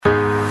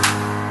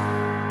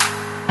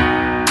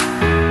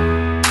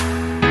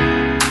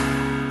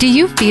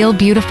you feel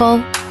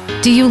beautiful?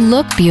 Do you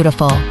look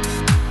beautiful?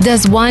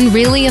 Does one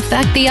really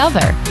affect the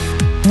other?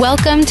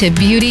 Welcome to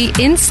Beauty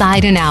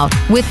Inside and Out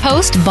with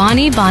host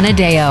Bonnie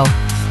Bonadeo.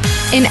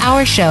 In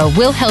our show,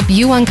 we'll help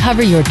you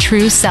uncover your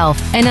true self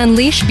and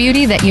unleash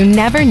beauty that you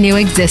never knew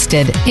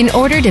existed in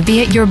order to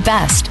be at your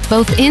best,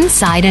 both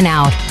inside and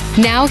out.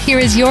 Now, here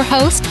is your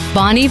host,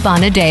 Bonnie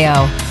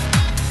Bonadeo.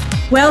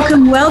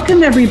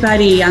 Welcome,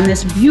 everybody, on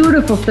this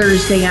beautiful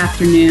Thursday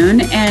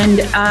afternoon. And,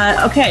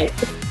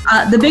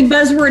 the big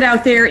buzzword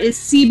out there is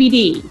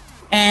CBD.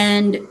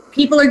 And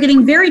people are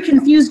getting very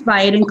confused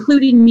by it,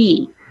 including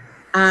me.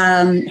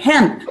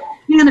 Hemp,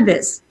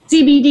 cannabis,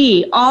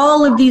 CBD,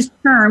 all of these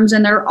terms,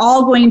 and they're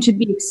all going to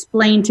be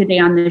explained today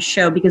on this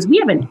show because we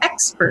have an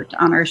expert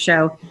on our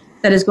show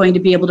that is going to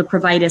be able to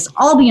provide us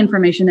all the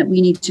information that we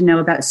need to know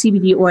about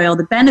CBD oil,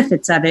 the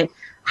benefits of it,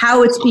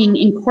 how it's being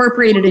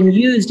incorporated and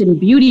used in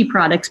beauty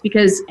products,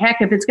 because heck,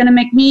 if it's going to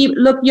make me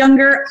look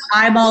younger,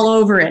 I'm all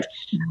over it.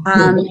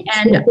 And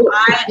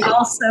I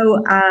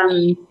also,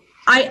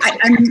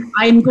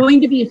 I'm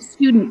going to be a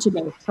student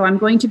today, so I'm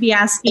going to be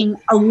asking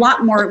a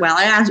lot more. Well,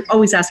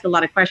 always ask a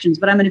lot of questions,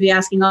 but I'm going to be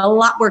asking a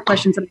lot more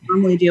questions than I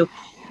normally do,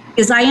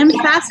 because I am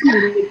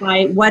fascinated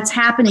by what's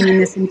happening in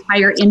this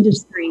entire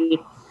industry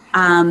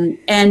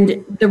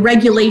and the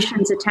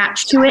regulations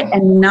attached to it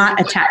and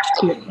not attached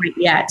to it right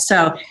yet.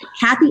 So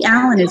Kathy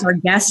Allen is our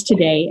guest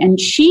today, and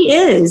she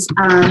is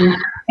an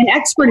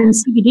expert in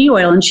CBD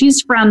oil, and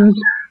she's from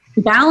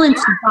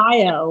Balanced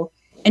Bio.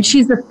 And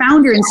she's the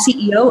founder and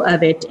CEO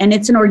of it. And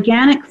it's an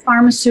organic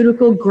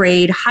pharmaceutical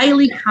grade,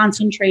 highly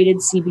concentrated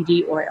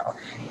CBD oil.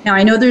 Now,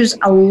 I know there's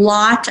a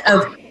lot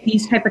of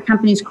these type of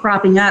companies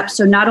cropping up.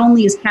 So not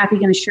only is Kathy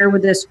going to share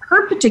with us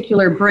her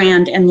particular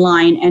brand and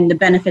line and the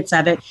benefits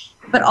of it,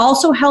 but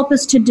also help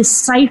us to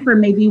decipher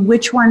maybe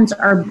which ones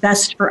are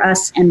best for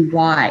us and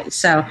why.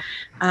 So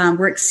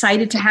we're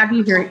excited to have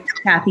you here,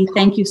 Kathy.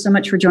 Thank you so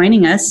much for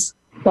joining us.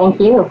 Thank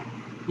you.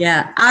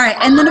 Yeah. All right.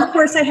 And then, of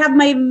course, I have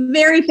my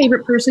very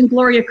favorite person,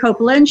 Gloria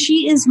Coppola, and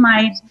she is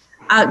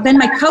been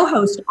my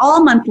co-host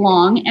all month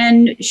long.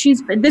 And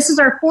this is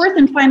our fourth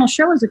and final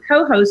show as a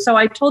co-host. So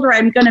I told her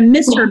I'm going to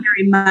miss her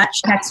very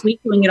much next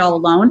week doing it all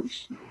alone.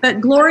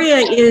 But Gloria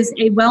is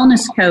a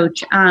wellness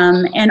coach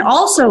and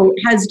also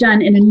has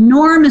done an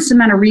enormous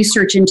amount of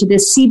research into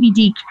this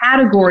CBD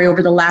category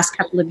over the last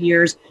couple of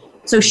years.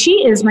 So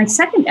she is my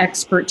second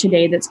expert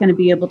today that's going to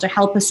be able to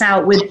help us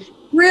out with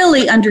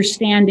really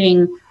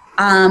understanding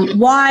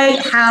why,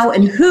 how,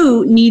 and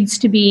who needs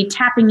to be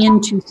tapping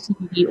into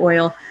CBD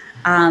oil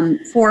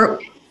for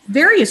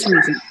various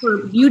reasons,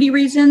 for beauty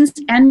reasons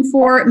and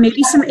for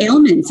maybe some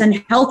ailments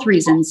and health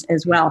reasons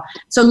as well.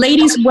 So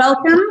ladies,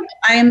 welcome.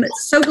 I am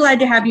so glad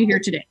to have you here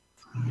today.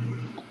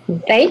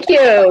 Thank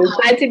you.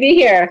 Glad to be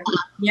here.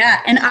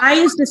 Yeah. And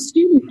I, as the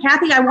student,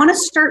 Kathy, I want to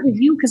start with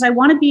you because I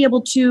want to be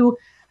able to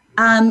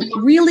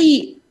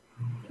really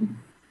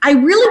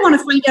want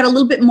to find out a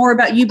little bit more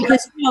about you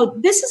because,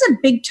 this is a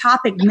big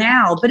topic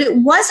now, but it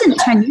wasn't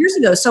 10 years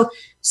ago. So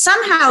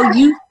somehow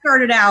you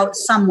started out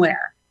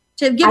somewhere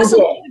to give us a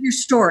little bit of your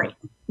story.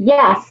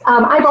 Yes.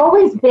 I've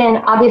always been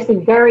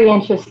obviously very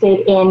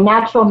interested in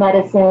natural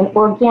medicine,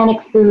 organic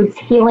foods,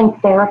 healing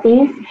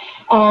therapies.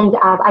 And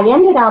I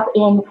ended up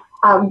in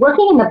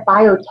working in the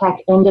biotech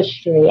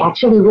industry,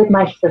 actually with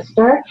my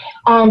sister.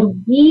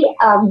 And we,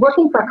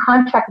 working for a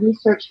contract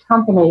research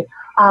company,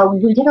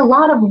 we did a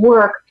lot of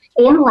work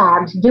in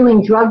labs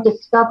doing drug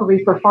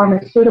discovery for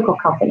pharmaceutical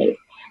companies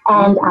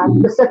and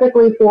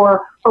specifically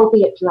for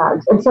opiate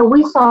drugs. And so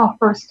we saw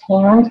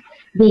firsthand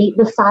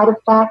the side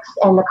effects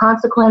and the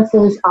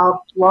consequences of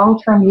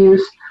long-term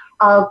use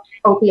of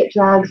opiate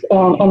drugs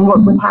and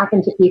what would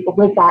happen to people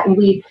with that. And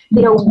we,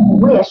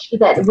 wished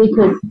that we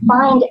could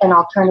find an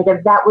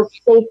alternative that was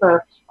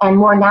safer and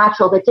more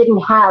natural, that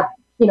didn't have,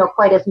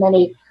 quite as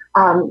many,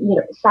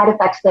 side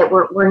effects that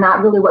were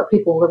not really what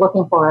people were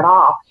looking for at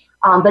all.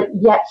 But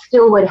yet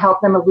still would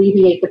help them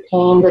alleviate the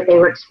pain that they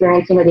were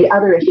experiencing or the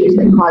other issues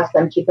that caused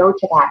them to go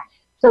to that.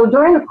 So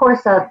during the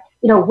course of,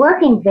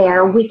 working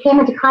there, we came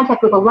into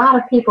contact with a lot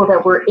of people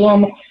that were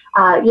in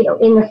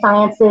the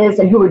sciences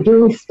and who were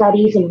doing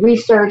studies and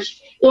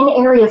research in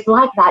areas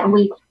like that. And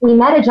we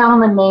met a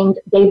gentleman named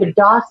David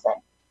Dawson,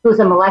 who's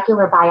a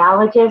molecular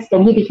biologist,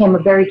 and he became a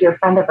very dear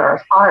friend of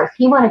ours.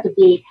 He wanted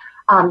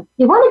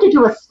to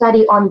do a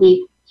study on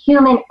the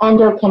human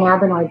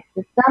endocannabinoid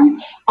system,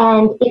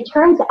 and it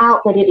turns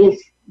out that it is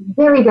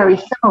very, very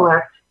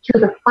similar to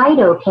the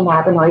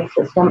phytocannabinoid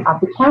system of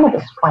the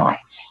cannabis plant.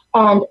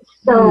 And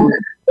so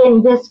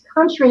in this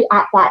country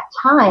at that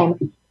time,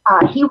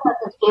 he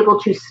wasn't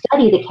able to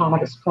study the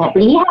cannabis plant,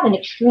 but he had an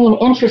extreme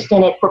interest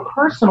in it for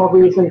personal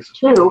reasons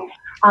too,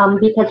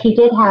 because he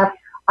did have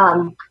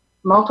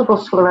multiple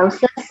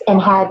sclerosis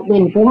and had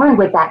been born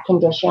with that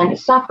condition,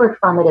 suffered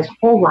from it his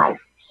whole life.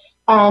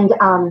 And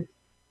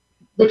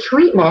the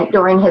treatment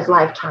during his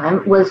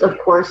lifetime was, of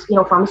course,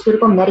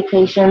 pharmaceutical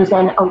medications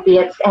and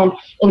opiates and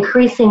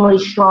increasingly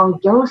strong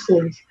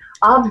doses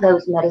of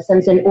those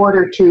medicines in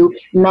order to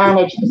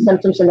manage the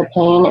symptoms and the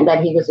pain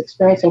that he was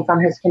experiencing from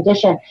his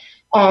condition.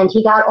 And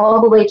he got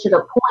all the way to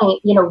the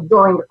point,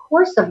 during the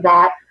course of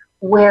that,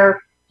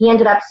 where he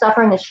ended up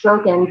suffering a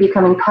stroke and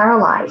becoming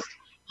paralyzed.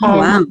 Oh,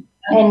 wow.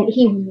 And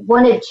he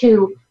wanted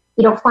to,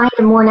 find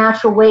a more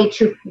natural way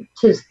to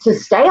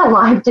stay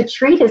alive, to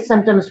treat his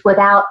symptoms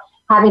without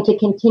having to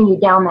continue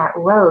down that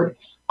road.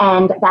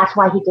 And that's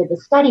why he did the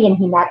study, and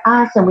he met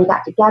us, and we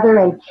got together,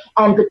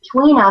 and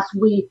between us,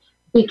 we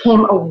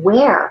became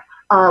aware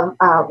of,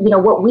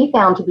 what we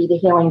found to be the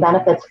healing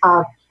benefits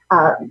of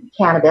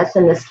cannabis,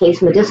 in this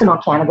case, medicinal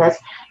cannabis.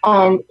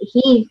 And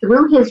he,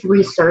 through his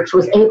research,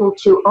 was able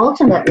to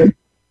ultimately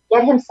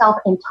get himself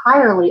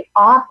entirely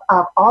off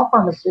of all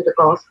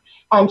pharmaceuticals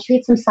and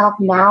treats himself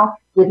now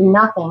with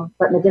nothing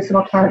but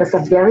medicinal cannabis, a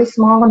very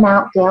small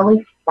amount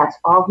daily. That's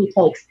all he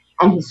takes.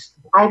 And he's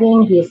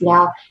thriving. He is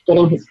now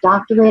getting his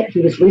doctorate.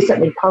 He was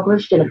recently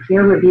published in a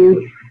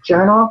peer-reviewed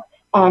journal,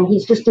 and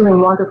he's just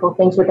doing wonderful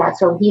things with that.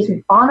 So he's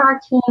on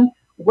our team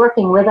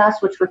working with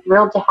us, which we're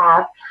thrilled to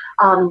have.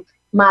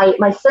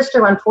 My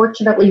sister,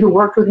 unfortunately, who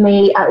worked with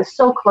me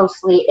so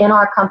closely in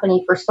our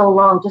company for so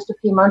long, just a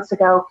few months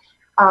ago,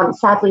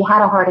 sadly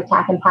had a heart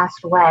attack and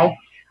passed away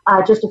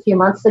just a few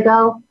months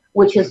ago,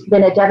 which has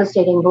been a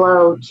devastating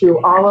blow to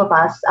all of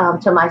us,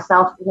 to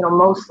myself,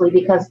 mostly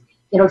because,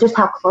 just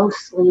how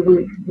closely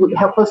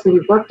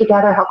we worked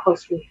together, how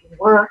close we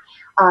were,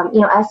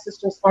 as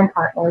sisters and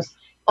partners.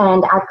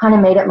 And I've kind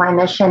of made it my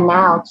mission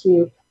now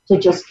to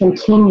just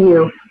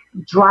continue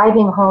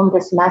driving home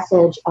this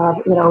message of,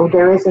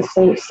 there is a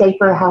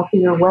safer,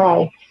 healthier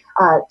way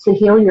to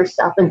heal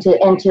yourself and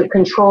to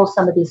control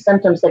some of these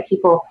symptoms that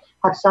people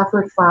have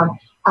suffered from,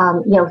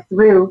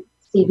 through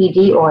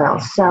CBD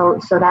oils. So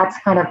that's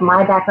kind of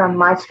my background,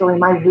 my story,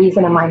 my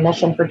reason, and my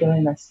mission for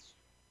doing this.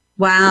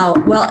 Wow.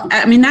 Well,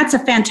 I mean, that's a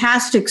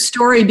fantastic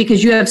story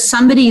because you have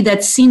somebody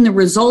that's seen the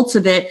results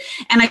of it.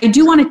 And I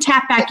do want to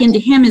tap back into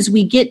him as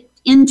we get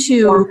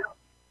into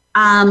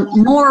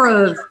more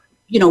of,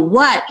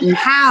 what and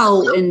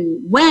how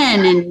and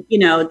when and,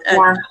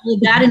 all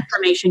of that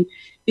information,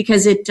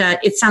 because it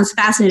sounds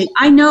fascinating.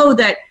 I know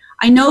that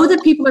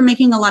people are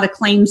making a lot of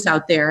claims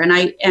out there,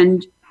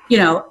 and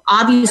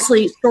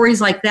obviously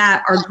stories like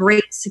that are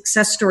great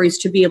success stories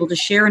to be able to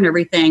share and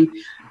everything.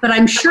 But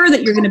I'm sure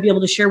that you're going to be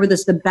able to share with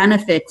us the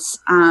benefits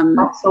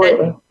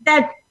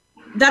that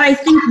I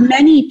think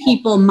many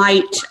people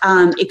might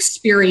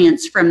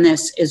experience from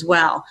this as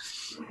well.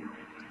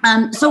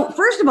 So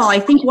first of all, I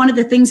think one of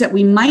the things that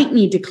we might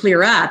need to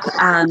clear up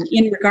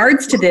in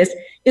regards to this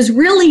is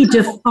really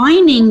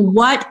defining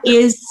what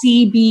is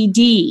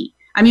CBD.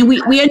 I mean,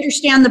 we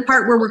understand the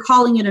part where we're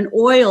calling it an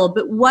oil,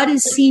 but what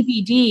is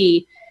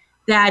CBD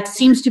that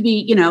seems to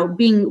be,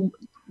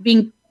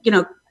 being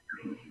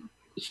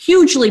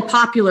hugely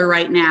popular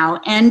right now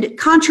and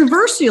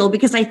controversial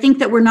because I think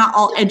that we're not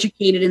all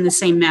educated in the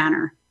same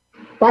manner.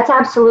 That's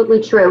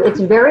absolutely true. It's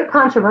very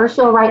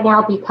controversial right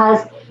now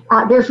because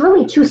there's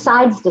really two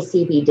sides to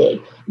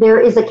CBD. There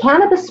is a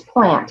cannabis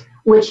plant,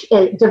 which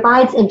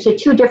divides into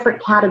two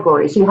different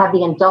categories. You have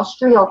the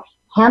industrial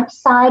hemp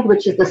side,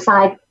 which is the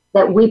side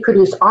that we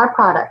produce our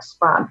products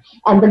from.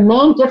 And the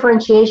main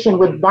differentiation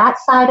with that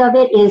side of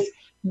it is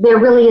there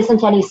really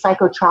isn't any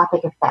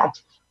psychotropic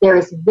effect. There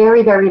is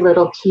very, very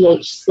little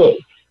THC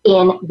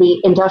in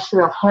the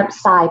industrial hemp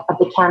side of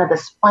the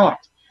cannabis plant.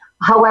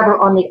 However,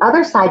 on the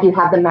other side, you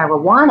have the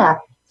marijuana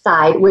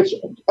side, which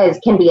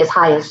can be as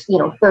high as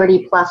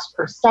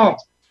 30+%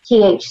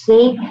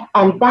 THC,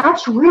 and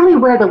that's really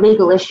where the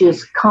legal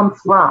issues come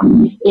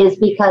from. Is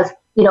because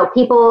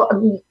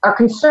people are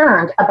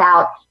concerned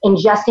about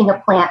ingesting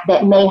a plant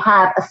that may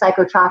have a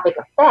psychotropic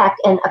effect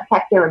and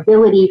affect their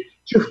ability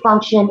to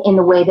function in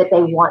the way that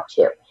they want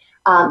to.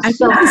 I think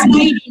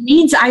society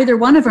needs either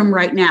one of them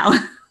right now.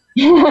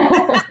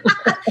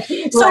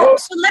 So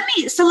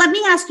let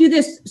me ask you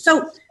this.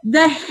 So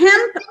the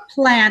hemp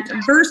plant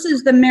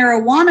versus the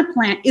marijuana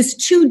plant is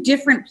two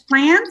different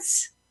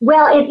plants?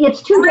 Well,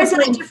 it's two different. Or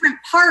is it a different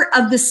part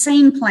of the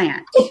same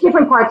plant? It's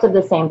different parts of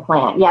the same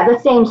plant. Yeah, the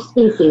same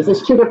species.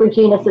 It's two different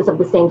genuses of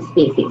the same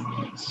species.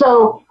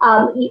 So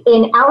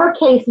in our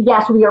case,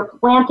 yes, we are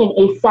planting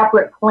a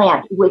separate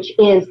plant, which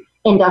is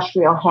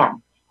industrial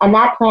hemp. And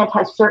that plant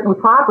has certain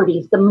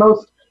properties, the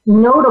most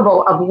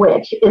notable of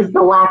which is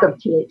the lack of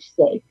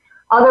THC.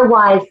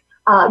 Otherwise,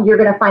 you're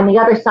going to find the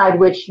other side,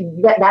 which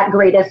that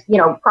greatest,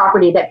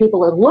 property that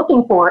people are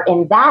looking for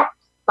in that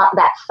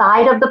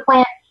side of the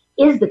plant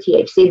is the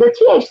THC. The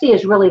THC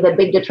is really the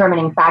big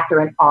determining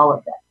factor in all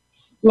of this.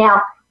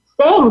 Now,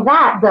 saying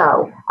that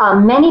though,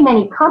 many,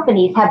 many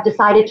companies have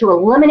decided to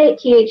eliminate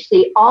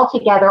THC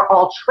altogether,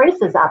 all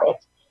traces of it,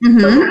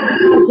 so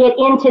to get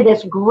into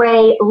this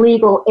gray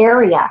legal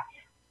area.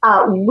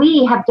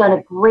 We have done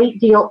a great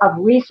deal of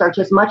research,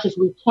 as much as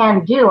we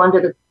can do under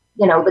the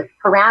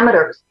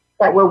parameters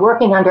that we're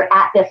working under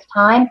at this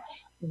time.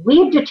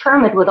 We've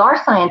determined with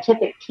our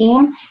scientific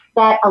team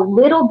that a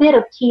little bit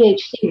of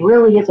THC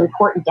really is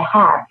important to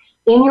have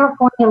in your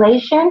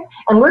formulation.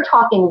 And we're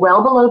talking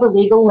well below the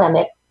legal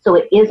limit. So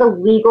it is a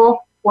legal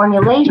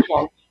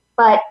formulation,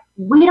 but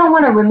we don't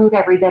want to remove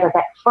every bit of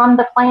it from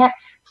the plant,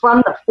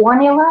 from the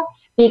formula,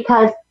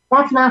 because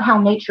That's not how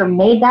nature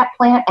made that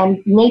plant.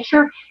 And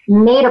nature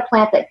made a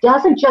plant that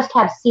doesn't just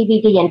have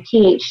CBD and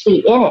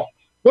THC in it.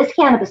 This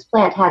cannabis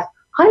plant has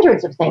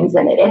hundreds of things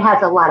in it. It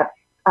has a lot of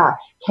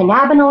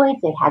cannabinoids,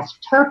 it has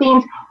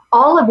terpenes,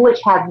 all of which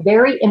have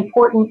very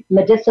important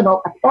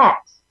medicinal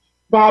effects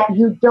that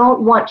you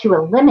don't want to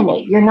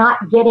eliminate. You're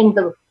not getting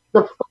the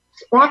full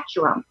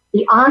spectrum.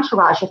 The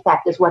entourage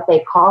effect is what they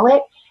call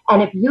it.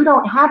 And if you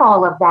don't have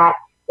all of that,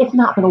 it's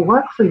not going to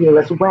work for you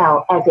as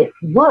well as it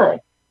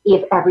would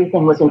if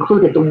everything was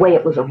included the way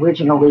it was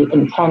originally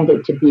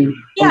intended to be.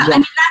 Yeah, I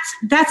mean,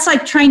 that's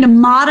like trying to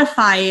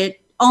modify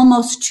it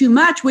almost too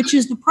much, which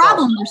is the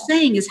problem we're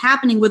saying is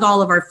happening with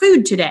all of our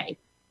food today.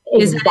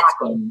 Is that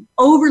it's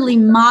overly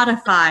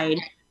modified.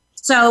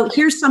 So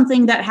here's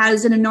something that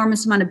has an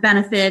enormous amount of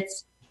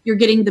benefits. You're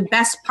getting the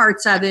best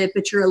parts of it,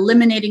 but you're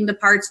eliminating the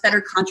parts that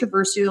are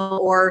controversial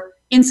or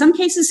in some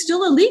cases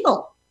still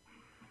illegal.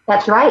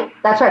 That's right.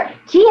 That's right.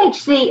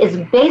 THC is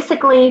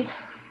basically,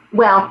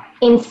 well,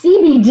 in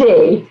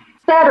CBD,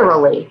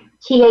 federally,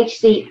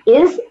 THC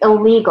is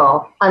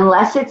illegal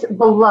unless it's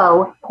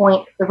below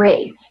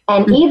 0.3.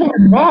 And even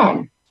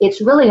then, it's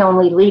really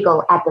only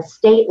legal at the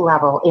state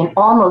level in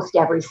almost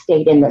every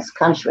state in this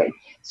country.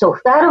 So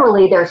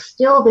federally, there's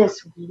still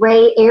this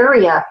gray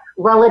area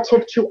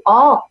relative to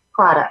all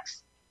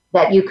products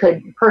that you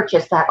could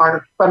purchase that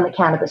are from the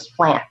cannabis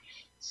plant.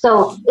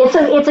 So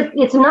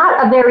it's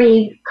not a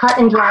very cut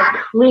and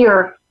dry,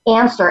 clear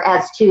answer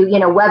as to,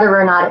 whether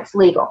or not it's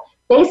legal.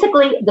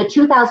 Basically, the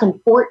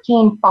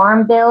 2014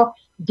 Farm Bill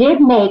did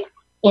make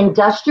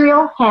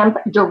industrial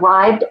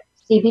hemp-derived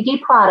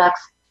CBD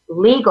products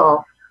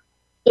legal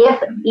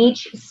if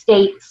each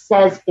state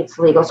says it's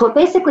legal. So it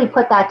basically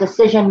put that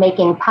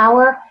decision-making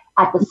power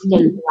at the state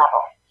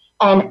level.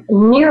 And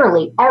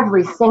nearly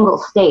every single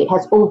state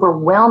has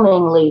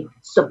overwhelmingly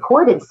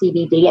supported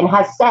CBD and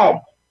has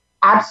said,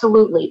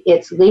 absolutely,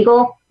 it's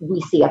legal. We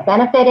see a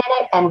benefit in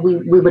it, and we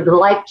would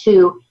like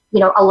to,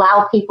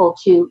 allow people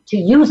to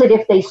use it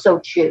if they so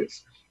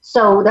choose.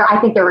 So I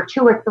think there are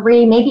 2 or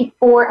 3, maybe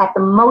 4 at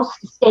the most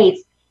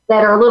states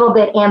that are a little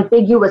bit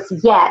ambiguous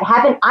yet.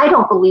 I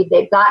don't believe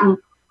they've gotten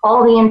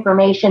all the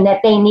information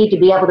that they need to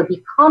be able to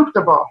be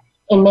comfortable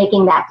in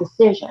making that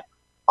decision.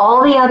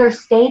 All the other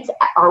states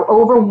are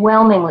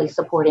overwhelmingly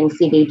supporting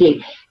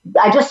CBD.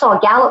 I just saw a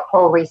Gallup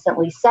poll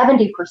recently,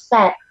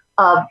 70%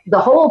 of the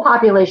whole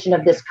population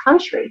of this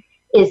country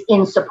is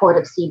in support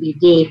of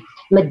CBD,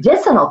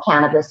 medicinal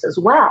cannabis as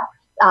well.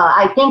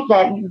 I think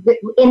that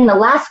in the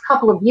last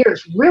couple of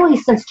years, really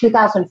since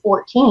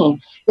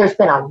 2014, there's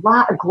been a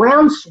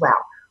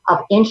groundswell of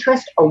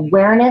interest,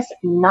 awareness,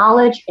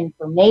 knowledge,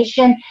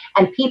 information,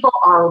 and people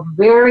are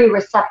very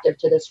receptive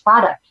to this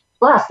product.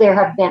 Plus, there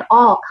have been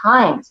all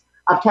kinds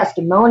of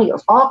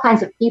testimonials, all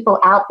kinds of people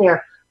out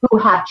there who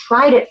have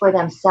tried it for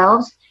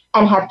themselves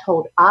and have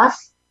told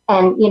us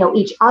and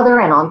each other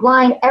and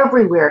online,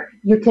 everywhere.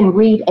 You can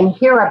read and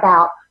hear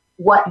about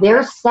what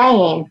they're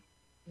saying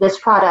this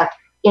product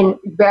in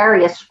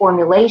various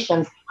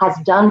formulations has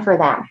done for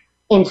them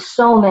in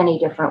so many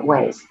different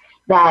ways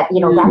that,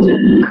 that's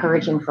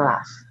encouraging for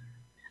us.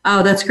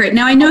 Oh, that's great.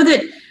 Now, I know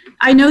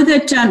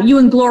that you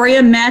and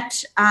Gloria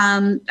met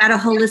at a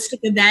holistic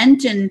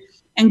event,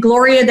 and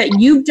Gloria, that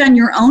you've done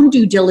your own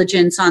due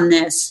diligence on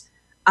this.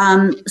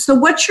 So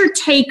what's your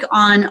take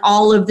on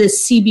all of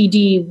this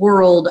CBD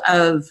world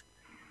of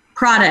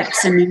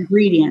products and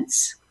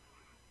ingredients?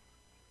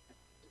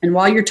 And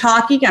while you're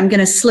talking, I'm going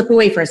to slip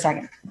away for a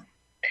second.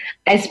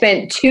 I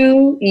spent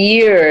 2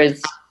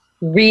 years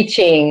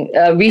researching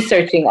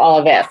all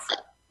of this.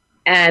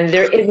 And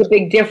there is a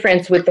big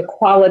difference with the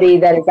quality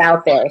that is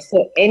out there.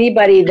 So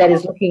anybody that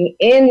is looking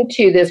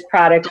into this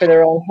product for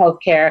their own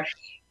healthcare,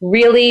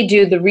 really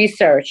do the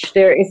research.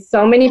 There is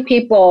so many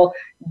people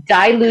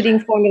diluting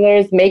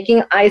formulas,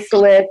 making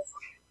isolates,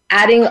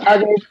 adding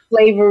other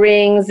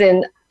flavorings,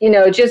 and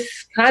just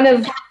kind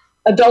of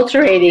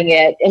adulterating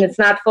it. And it's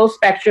not full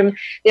spectrum.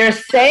 They're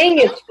saying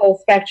it's full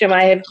spectrum,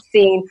 I have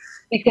seen,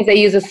 because they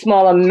use a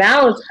small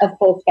amount of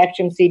full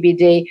spectrum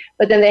CBD,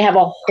 but then they have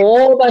a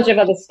whole bunch of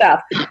other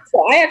stuff.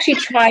 So I actually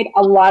tried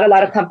a lot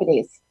of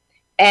companies,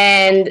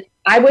 and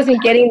I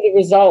wasn't getting the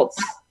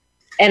results,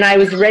 and I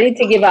was ready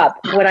to give up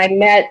when I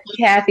met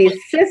Kathy's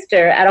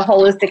sister at a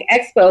holistic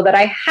expo that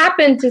I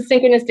happened to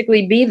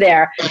synchronistically be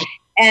there.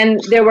 And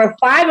there were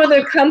 5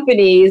 other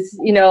companies,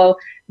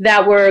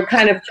 that were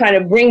kind of trying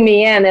to bring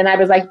me in. And I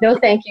was like, no,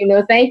 thank you,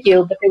 no, thank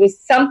you. But there was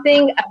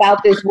something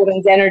about this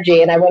woman's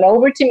energy. And I went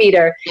over to meet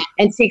her,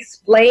 and she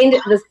explained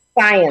the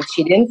science.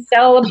 She didn't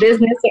sell a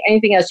business or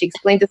anything else. She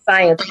explained the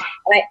science.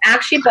 And I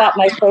actually bought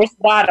my first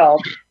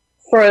bottle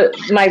for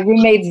my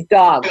roommate's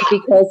dog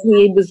because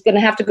he was going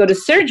to have to go to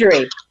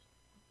surgery.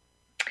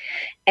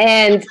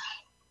 And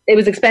it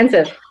was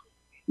expensive.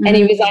 Mm-hmm. And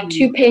he was on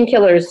 2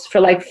 painkillers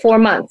for like 4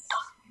 months.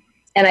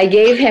 And I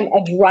gave him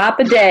a drop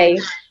a day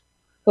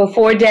for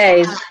 4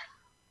 days.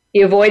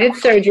 He avoided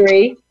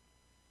surgery,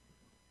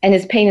 and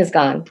his pain is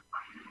gone.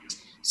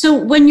 So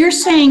when you're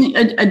saying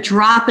a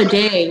drop a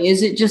day,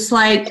 is it just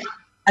like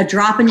a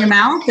drop in your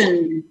mouth?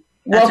 And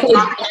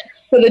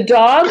For the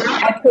dog,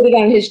 I put it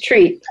on his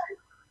treat.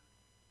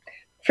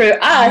 For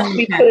us,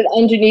 we put it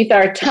underneath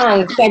our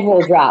tongue,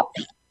 several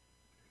drops.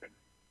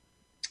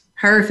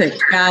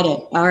 Perfect. Got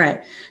it. All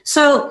right.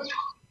 So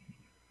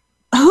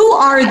who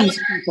are these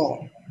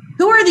people?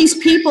 Who are these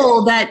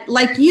people that,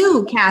 like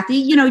you, Kathy,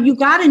 you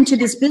got into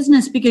this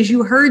business because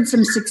you heard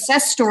some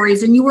success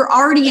stories and you were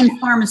already in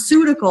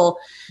pharmaceutical,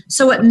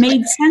 so it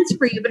made sense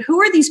for you. But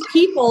who are these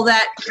people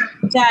that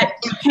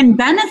can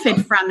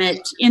benefit from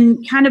it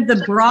in kind of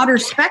the broader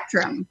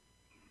spectrum?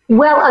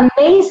 Well,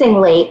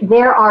 amazingly,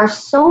 there are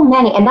so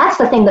many, and that's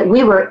the thing that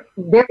we were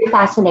very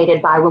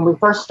fascinated by when we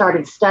first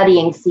started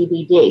studying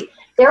CBD.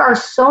 There are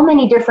so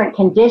many different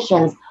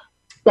conditions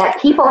that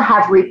people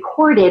have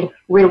reported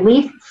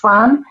relief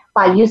from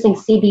by using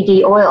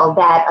CBD oil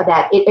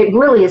that it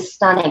really is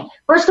stunning.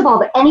 First of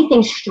all,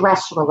 anything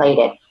stress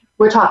related.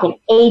 We're talking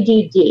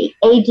ADD,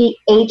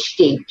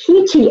 ADHD,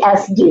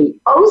 PTSD,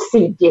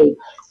 OCD,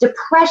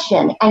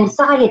 depression,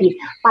 anxiety,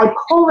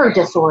 bipolar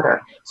disorder,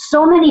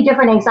 so many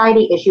different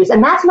anxiety issues.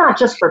 And that's not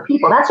just for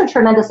people. That's a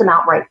tremendous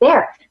amount right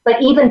there.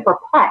 But even for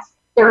pets,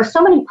 there are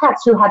so many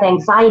pets who have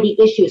anxiety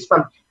issues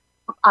from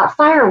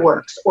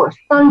fireworks or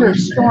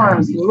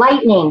thunderstorms,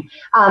 lightning.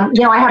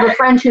 I have a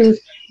friend whose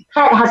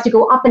pet has to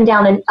go up and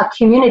down in a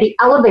community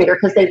elevator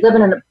because they live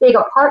in a big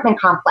apartment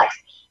complex.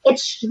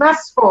 It's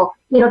stressful.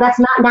 That's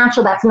not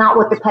natural. That's not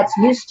what the pet's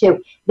used to.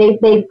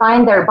 They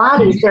find their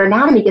bodies, their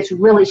anatomy gets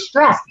really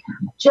stressed.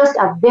 Just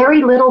a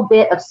very little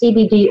bit of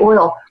CBD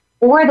oil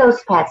for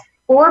those pets,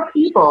 for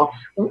people,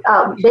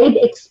 they've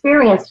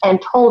experienced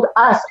and told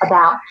us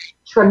about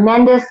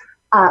tremendous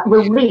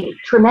relief,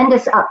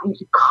 tremendous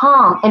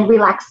calm and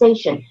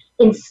relaxation.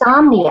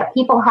 Insomnia.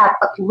 People have,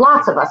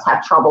 lots of us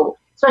have trouble,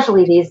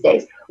 especially these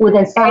days, with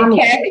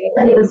insomnia.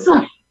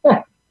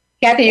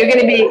 Kathy, you're going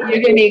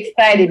to be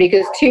excited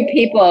because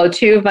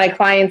two of my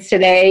clients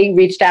today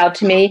reached out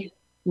to me.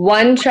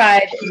 One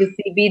tried the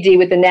CBD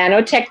with the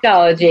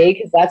nanotechnology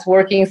because that's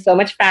working so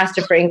much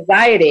faster for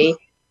anxiety,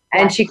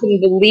 and she couldn't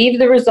believe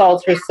the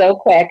results were so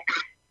quick.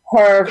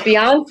 Her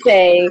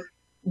fiance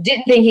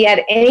didn't think he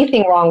had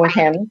anything wrong with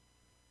him,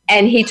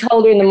 and he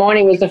told her in the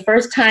morning it was the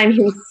first time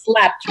he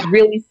slept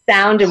really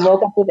sound and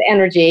woke up with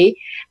energy.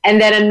 And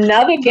then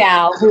another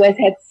gal who has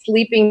had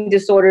sleeping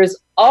disorders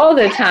all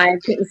the time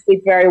couldn't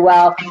sleep very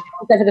well.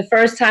 But for the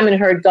first time in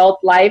her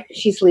adult life,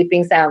 she's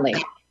sleeping soundly.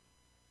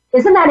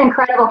 Isn't that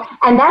incredible?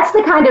 And that's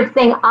the kind of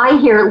thing I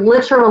hear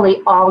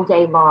literally all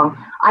day long.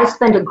 I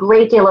spend a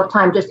great deal of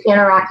time just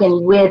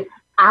interacting with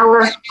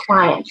our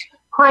clients.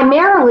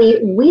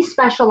 Primarily, we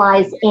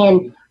specialize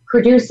in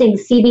producing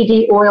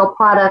CBD oil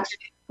products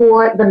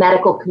for the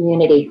medical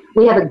community.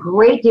 We have a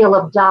great deal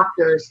of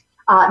doctors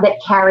that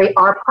carry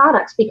our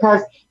products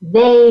because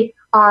they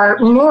are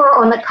more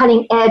on the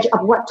cutting edge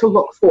of what to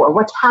look for,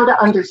 how to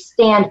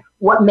understand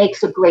what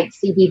makes a great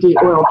CBD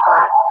oil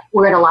product.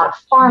 We're in a lot of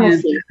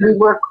pharmacies. We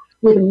work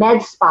with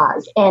med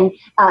spas and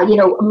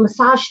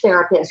massage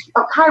therapists,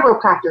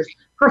 chiropractors,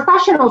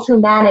 professionals who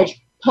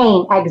manage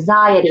pain,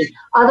 anxiety,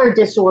 other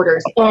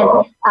disorders,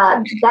 and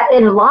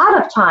a lot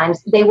of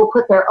times they will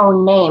put their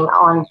own name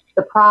on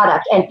the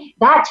product, and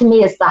that to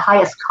me is the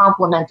highest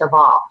compliment of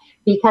all,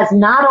 because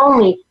not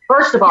only,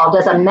 first of all,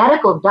 does a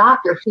medical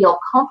doctor feel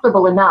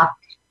comfortable enough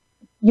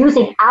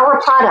using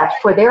our product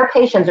for their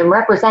patients and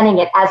representing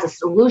it as a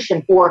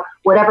solution for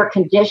whatever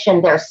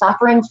condition they're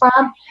suffering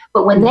from,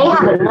 but when they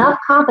have enough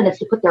confidence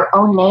to put their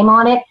own name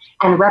on it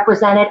and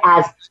represent it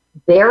as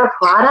their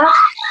product,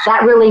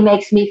 that really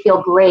makes me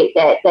feel great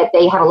that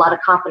they have a lot of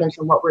confidence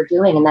in what we're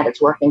doing and that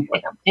it's working for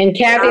them. And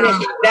Kathy,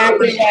 that's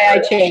exactly why I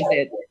chose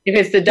it. If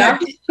it's the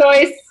doctor's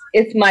choice,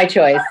 it's my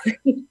choice.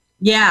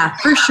 Yeah,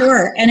 for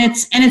sure. And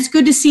it's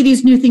good to see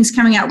these new things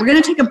coming out. We're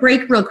going to take a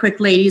break real quick,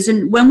 ladies.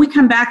 And when we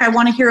come back, I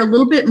want to hear a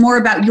little bit more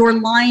about your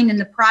line and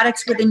the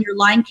products within your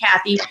line,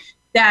 Kathy,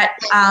 that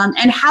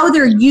and how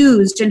they're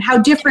used and how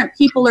different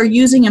people are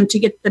using them to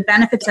get the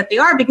benefits that they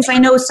are. Because I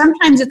know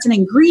sometimes it's an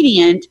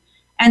ingredient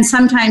and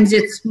sometimes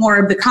it's more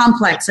of the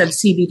complex of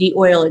CBD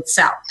oil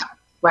itself.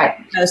 Right.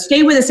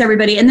 Stay with us,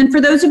 everybody. And then for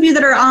those of you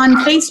that are on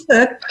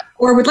Facebook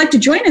or would like to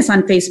join us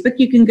on Facebook,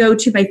 you can go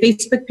to my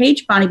Facebook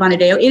page, Bonnie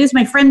Bonadeo. It is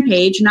my friend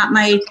page, not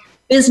my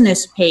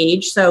business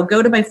page. So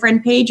go to my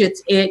friend page. It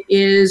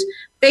is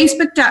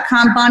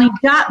facebook.com,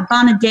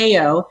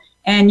 Bonnie.Bonadeo,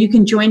 and you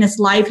can join us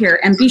live here.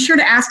 And be sure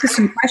to ask us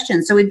some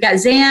questions. So we've got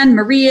Zan,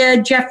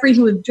 Maria, Jeffrey,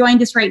 who have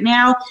joined us right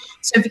now.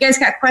 So if you guys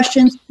got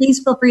questions,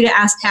 please feel free to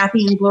ask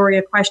Kathy and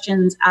Gloria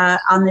questions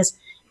on this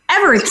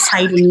ever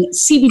exciting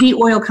CBD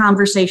oil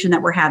conversation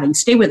that we're having.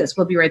 Stay with us.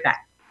 We'll be right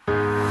back.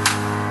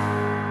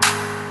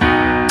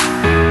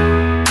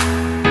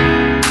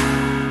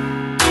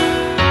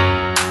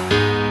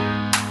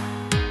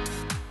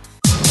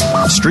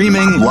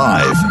 Streaming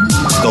live,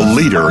 the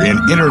leader in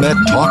Internet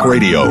Talk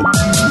Radio,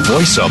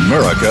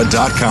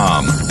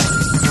 VoiceAmerica.com.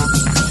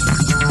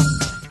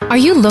 Are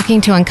you looking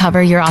to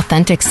uncover your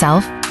authentic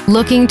self?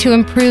 Looking to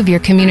improve your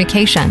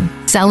communication,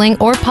 selling,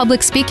 or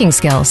public speaking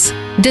skills?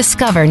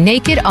 Discover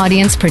Naked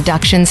Audience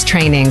Productions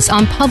trainings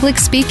on public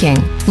speaking,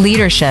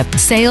 leadership,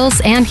 sales,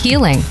 and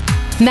healing.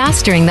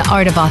 Mastering the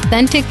art of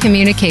authentic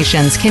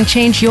communications can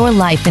change your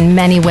life in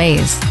many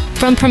ways.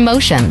 From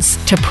promotions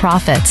to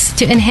profits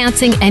to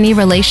enhancing any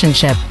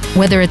relationship,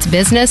 whether it's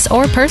business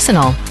or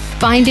personal,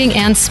 finding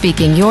and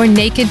speaking your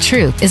naked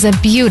truth is a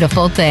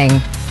beautiful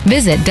thing.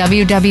 Visit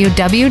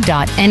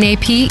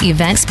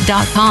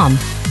www.napevents.com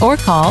or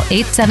call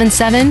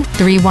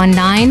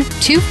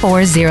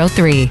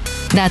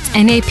 877-319-2403. That's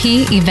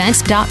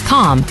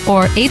napevents.com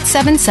or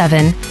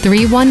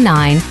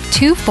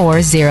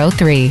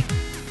 877-319-2403.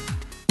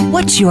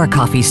 What's your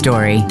coffee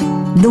story?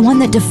 The one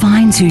that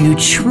defines who you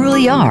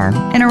truly are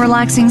in a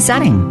relaxing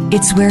setting.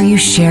 It's where you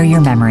share your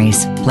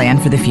memories, plan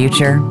for the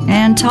future,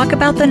 and talk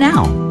about the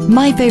now.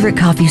 My Favorite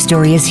Coffee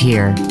Story is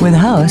here with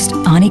host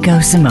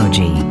Aniko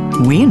Samoji.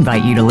 We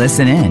invite you to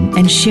listen in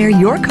and share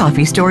your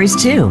coffee stories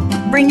too.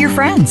 Bring your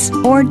friends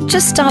or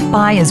just stop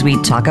by as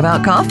we talk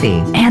about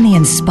coffee and the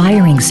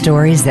inspiring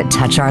stories that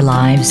touch our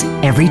lives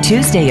every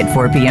Tuesday at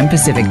 4 p.m.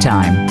 Pacific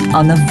Time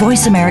on the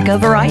Voice America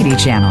Variety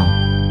Channel.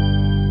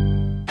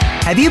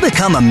 Have you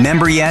become a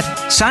member yet?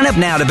 Sign up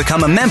now to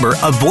become a member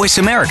of Voice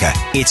America.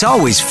 It's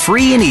always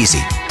free and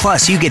easy.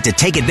 Plus, you get to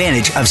take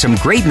advantage of some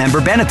great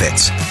member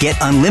benefits. Get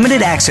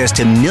unlimited access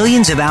to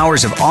millions of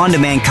hours of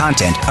on-demand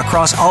content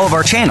across all of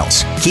our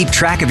channels. Keep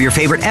track of your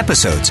favorite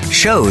episodes,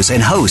 shows,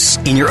 and hosts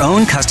in your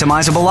own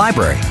customizable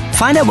library.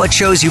 Find out what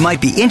shows you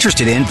might be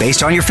interested in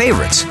based on your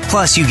favorites.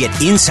 Plus, you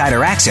get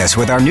insider access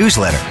with our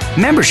newsletter.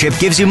 Membership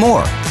gives you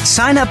more.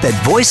 Sign up at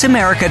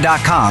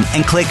voiceamerica.com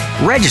and click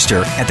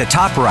register at the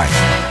top right.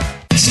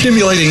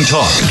 Stimulating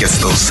talk. Gets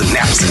those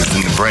synapses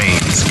in the brain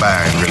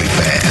firing really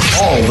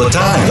fast. All the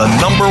time. The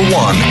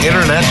 #1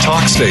 internet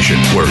talk station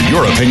where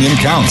your opinion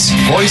counts.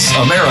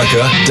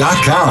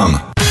 VoiceAmerica.com.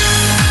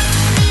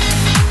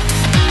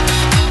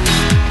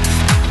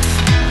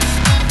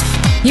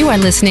 You are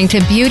listening to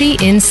Beauty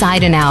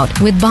Inside and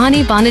Out with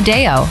Bonnie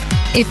Bonadeo.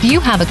 If you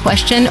have a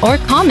question or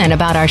comment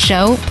about our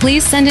show,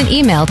 please send an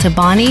email to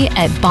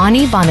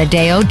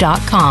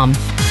bonnie@bonniebonadeo.com.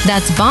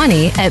 That's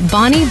Bonnie at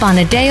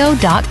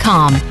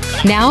bonniebonadeo.com.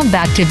 Now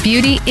back to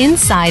Beauty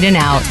Inside and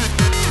Out.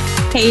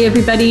 Hey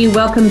everybody,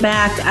 welcome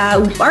back.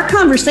 Our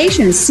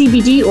conversation is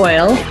CBD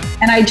oil,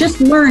 and I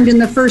just learned in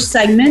the first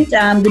segment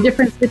the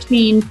difference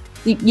between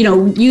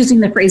using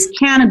the phrase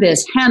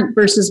cannabis, hemp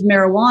versus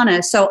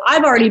marijuana. So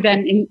I've already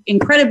been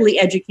incredibly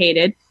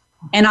educated,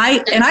 and I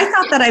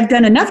thought that I've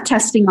done enough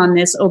testing on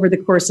this over the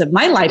course of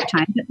my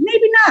lifetime, but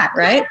maybe not,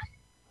 right?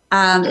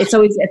 I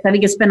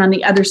think it's been on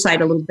the other side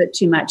a little bit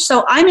too much.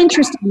 So I'm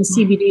interested in the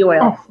CBD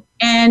oil,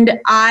 and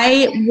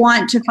I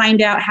want to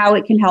find out how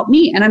it can help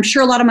me. And I'm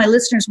sure a lot of my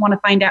listeners want to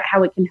find out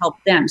how it can help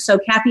them. So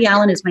Kathy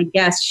Allen is my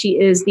guest. She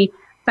is the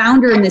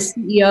founder and the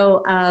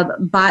CEO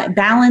of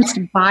Balanced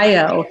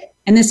Bio.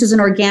 And this is an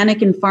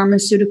organic and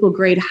pharmaceutical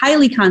grade,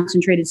 highly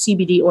concentrated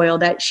CBD oil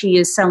that she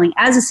is selling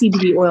as a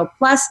CBD oil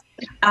plus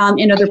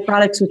in other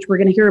products, which we're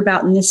going to hear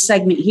about in this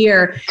segment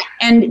here.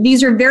 And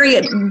these are very,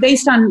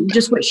 based on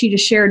just what she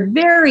just shared,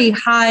 very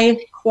high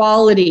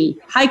quality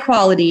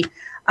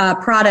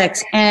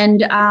products.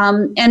 And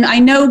I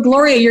know,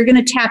 Gloria, you're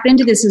going to tap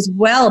into this as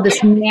well, this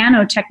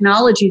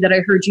nanotechnology that I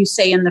heard you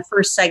say in the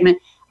first segment.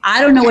 I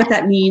don't know what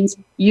that means.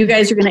 You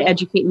guys are going to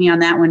educate me on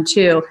that one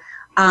too.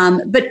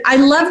 But I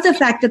love the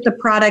fact that the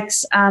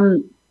products,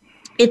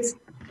 it's,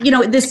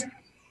 this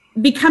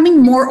becoming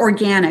more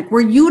organic.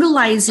 We're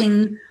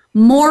utilizing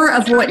more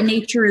of what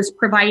nature is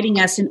providing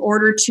us in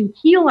order to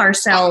heal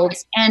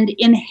ourselves and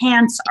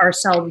enhance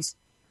ourselves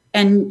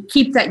and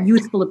keep that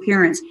youthful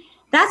appearance.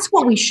 That's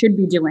what we should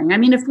be doing. I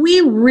mean, if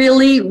we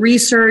really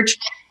research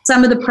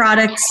some of the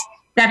products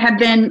that have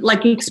been,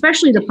 like,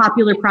 especially the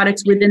popular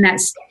products within that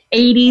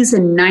 80s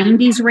and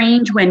 90s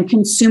range when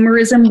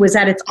consumerism was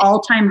at its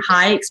all-time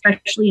high,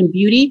 especially in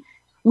beauty,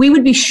 we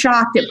would be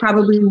shocked at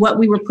probably what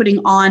we were putting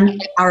on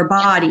our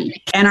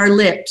body and our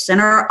lips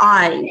and our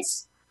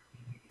eyes.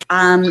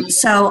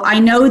 So I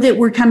know that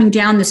we're coming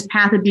down this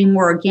path of being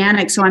more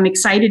organic, so I'm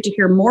excited to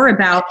hear more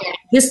about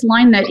this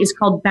line that is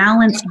called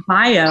Balanced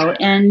Bio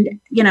and,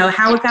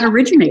 how it got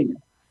originated.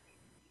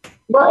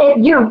 Well,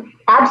 you're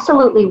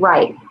absolutely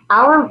right.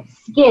 Our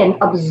skin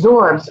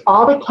absorbs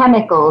all the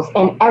chemicals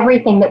and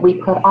everything that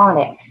we put on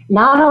it.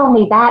 Not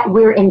only that,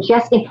 we're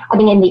ingesting,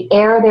 in the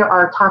air, there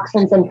are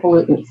toxins and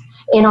pollutants.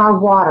 In our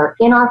water,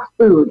 in our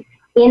food,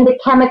 in the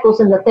chemicals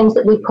and the things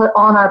that we put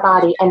on our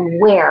body and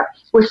wear.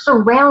 We're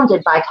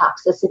surrounded by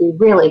toxicity,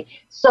 really.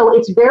 So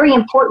it's very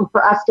important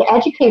for us to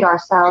educate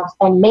ourselves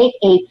and make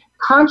a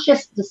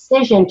conscious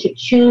decision to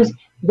choose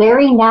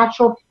very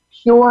natural,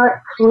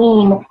 pure,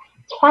 clean,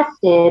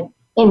 tested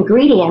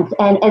ingredients,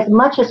 and as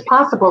much as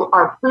possible,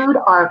 our food,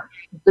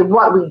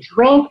 what we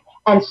drink,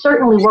 and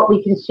certainly what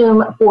we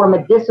consume for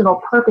medicinal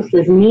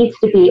purposes needs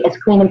to be as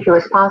clean and pure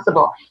as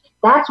possible.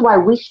 That's why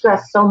we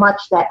stress so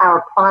much that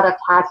our product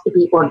has to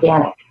be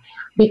organic,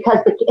 because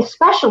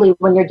especially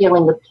when you're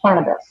dealing with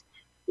cannabis,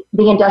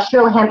 the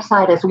industrial hemp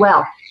side as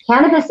well.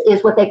 Cannabis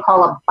is what they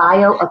call a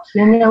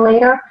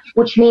bioaccumulator,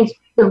 which means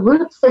the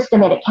root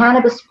system in a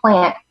cannabis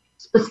plant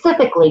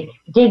specifically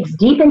digs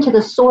deep into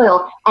the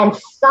soil and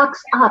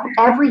sucks up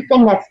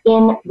everything that's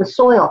in the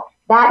soil.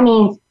 That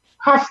means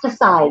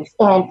pesticides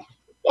and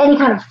any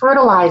kind of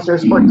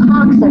fertilizers or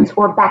toxins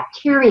or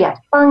bacteria,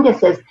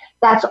 funguses.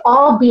 That's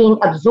all being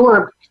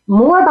absorbed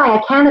more by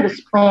a cannabis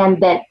plant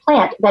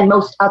than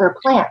most other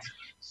plants.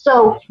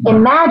 So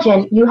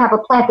imagine you have a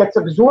plant that's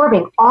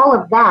absorbing all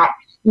of that,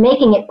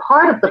 making it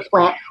part of the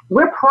plant.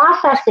 We're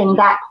processing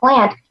that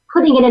plant,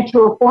 putting it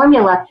into a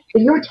formula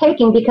that you're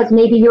taking because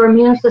maybe your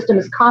immune system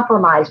is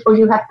compromised, or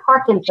you have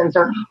Parkinson's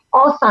or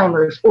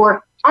Alzheimer's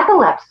or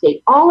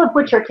epilepsy, all of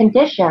which are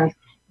conditions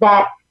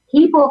that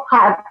people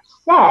have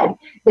said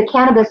the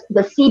cannabis,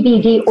 the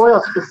CBD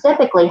oil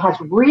specifically, has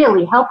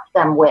really helped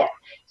them with.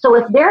 So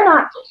if they're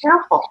not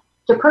careful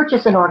to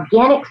purchase an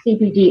organic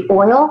CBD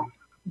oil,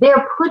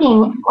 they're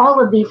putting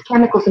all of these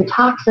chemicals and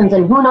toxins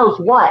and who knows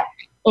what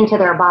into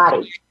their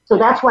body. So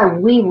that's why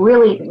we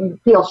really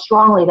feel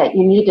strongly that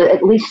you need to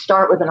at least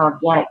start with an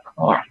organic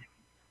plant.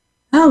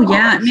 Oh,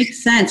 yeah, it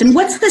makes sense. And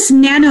what's this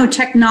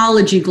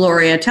nanotechnology,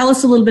 Gloria? Tell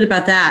us a little bit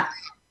about that.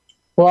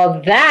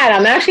 Well, that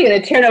I'm actually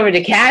going to turn over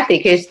to Kathy,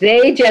 because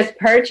they just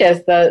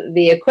purchased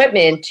the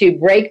equipment to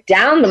break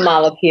down the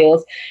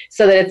molecules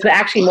so that it's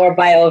actually more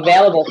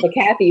bioavailable. So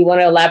Kathy, you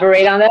want to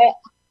elaborate on that?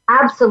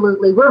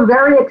 Absolutely. We're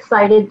very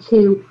excited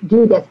to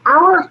do this.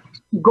 Our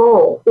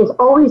goal is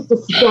always to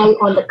stay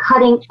on the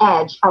cutting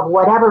edge of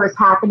whatever is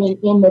happening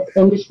in this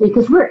industry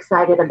because we're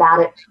excited about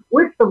it.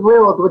 We're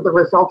thrilled with the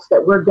results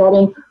that we're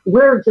getting.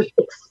 We're just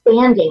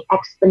expanding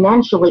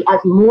exponentially as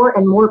more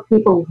and more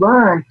people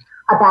learn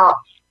about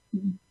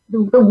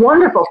the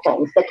wonderful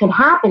things that can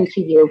happen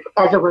to you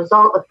as a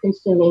result of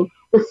consuming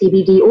the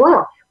CBD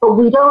oil. But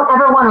we don't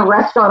ever want to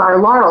rest on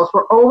our laurels.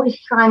 We're always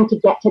trying to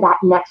get to that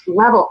next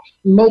level,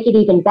 make it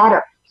even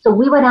better. So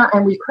we went out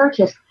and we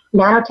purchased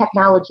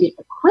nanotechnology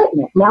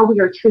equipment. Now we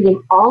are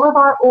treating all of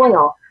our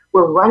oil.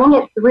 We're running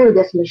it through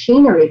this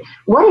machinery.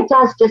 What it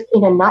does, just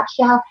in a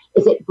nutshell,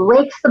 is it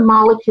breaks the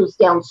molecules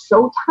down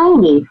so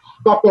tiny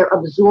that they're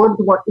absorbed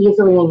more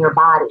easily in your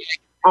body.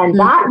 And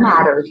that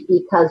matters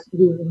because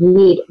you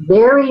need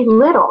very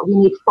little. You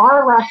need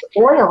far less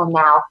oil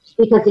now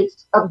because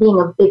it's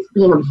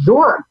being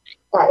absorbed.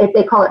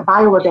 They call it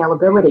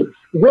bioavailability.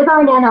 With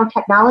our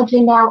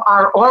nanotechnology now,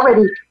 our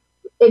already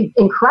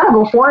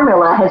incredible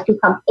formula has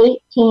become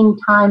 18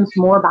 times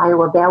more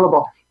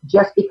bioavailable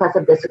just because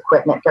of this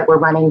equipment that we're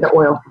running the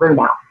oil through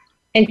now.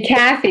 And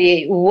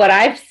Kathy, what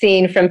I've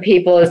seen from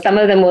people is some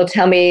of them will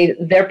tell me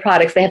their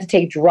products, they have to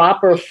take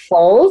dropper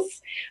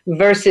fulls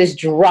versus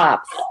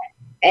drops.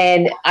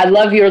 And I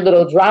love your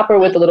little dropper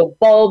with the little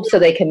bulb so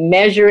they can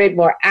measure it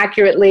more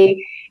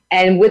accurately.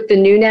 And with the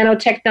new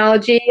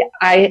nanotechnology,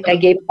 I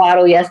gave a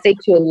bottle yesterday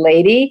to a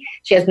lady.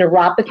 She has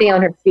neuropathy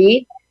on her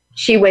feet.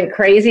 She went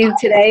crazy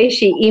today.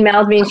 She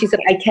emailed me and she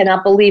said, I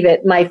cannot believe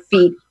it. My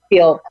feet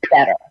feel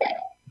better.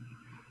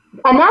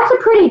 And that's a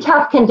pretty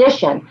tough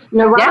condition.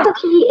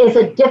 Neuropathy is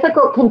a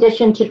difficult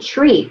condition to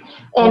treat.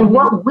 And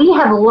what we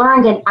have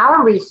learned in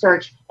our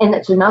research, and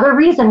it's another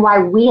reason why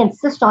we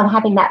insist on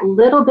having that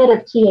little bit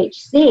of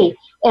THC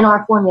in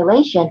our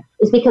formulation,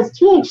 is because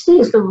THC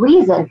is the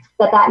reason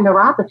that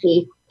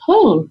neuropathy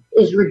pain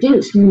is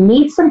reduced. You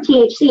need some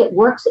THC. It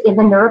works in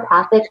the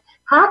neuropathic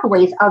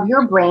pathways of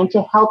your brain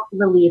to help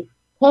relieve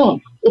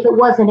pain. If it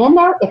wasn't in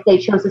there, if they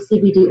chose a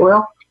CBD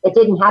oil that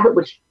didn't have it,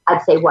 which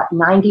I'd say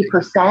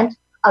 90%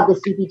 of the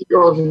CBD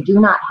oils do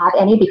not have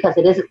any, because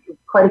it is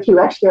quite a few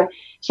extra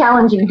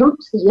challenging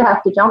hoops that you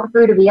have to jump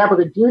through to be able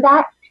to do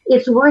that.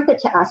 It's worth it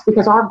to us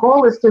because our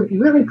goal is to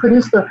really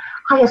produce the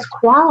highest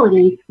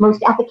quality,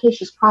 most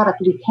efficacious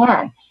product we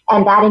can.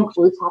 And that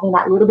includes having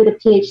that little bit of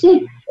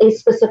THC is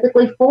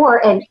specifically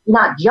for, and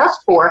not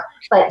just for,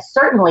 but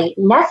certainly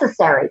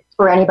necessary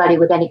for anybody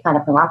with any kind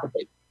of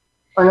neuropathy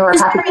or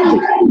neuropathic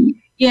issue.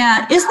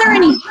 Yeah. Is there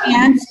any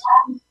chance,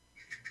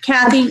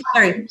 Kathy,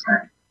 sorry,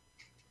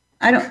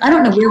 I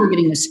don't know where we're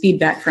getting this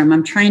feedback from.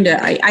 I'm trying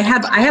to, I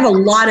have a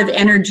lot of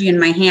energy in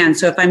my hand.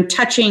 So if I'm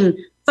touching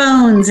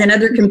phones and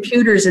other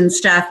computers and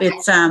stuff,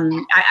 it's,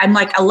 I'm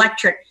like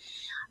electric.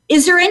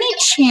 Is there any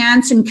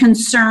chance and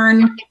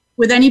concern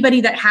with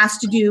anybody that has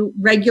to do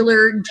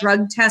regular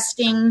drug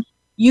testing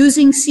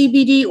using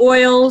CBD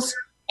oils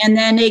and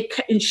then it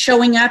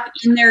showing up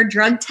in their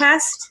drug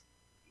test?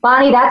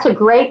 Bonnie, that's a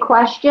great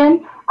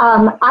question.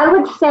 I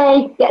would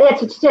say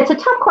it's a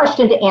tough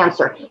question to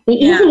answer. The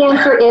easy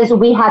answer is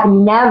we have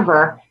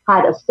never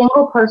had a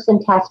single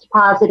person test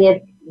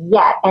positive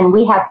yet, and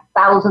we have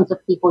thousands of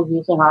people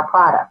using our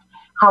product.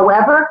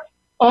 However,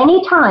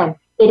 anytime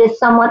it is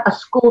someone, a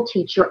school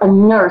teacher, a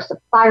nurse, a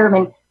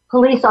fireman,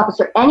 police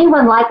officer,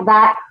 anyone like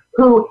that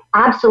who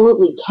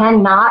absolutely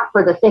cannot,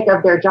 for the sake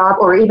of their job,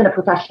 or even a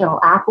professional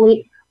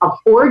athlete,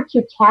 afford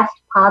to test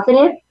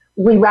positive,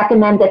 we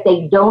recommend that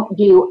they don't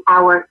do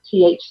our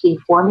THC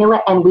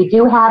formula. And we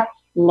do have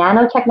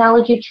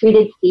nanotechnology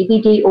treated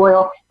CBD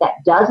oil that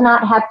does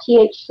not have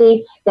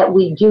THC that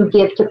we do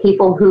give to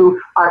people who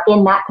are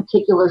in that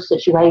particular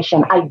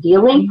situation.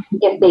 Ideally,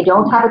 if they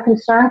don't have a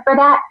concern for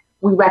that,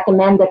 we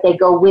recommend that they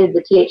go with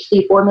the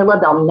THC formula.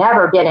 They'll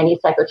never get any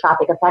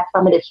psychotropic effect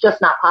from it. It's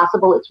just not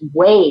possible. It's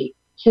way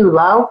too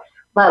low.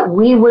 But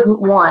we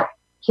wouldn't want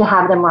to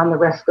have them run the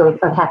risk of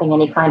having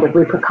any kind of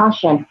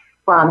repercussion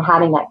from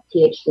having that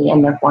THC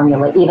in their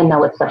formula, even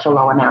though it's such a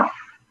low amount.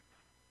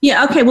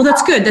 Yeah, okay, well,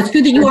 that's good. That's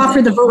good that you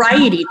offer the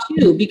variety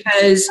too,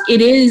 because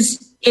it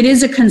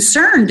is a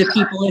concern to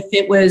people if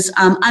it was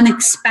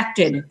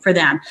unexpected for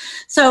them.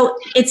 So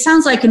it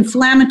sounds like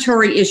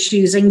inflammatory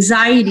issues,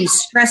 anxiety,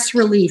 stress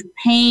relief,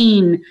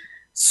 pain,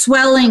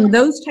 swelling,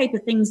 those type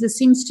of things, this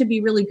seems to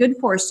be really good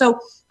for. So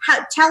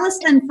tell us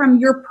then from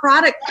your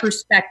product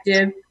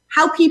perspective,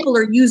 how people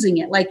are using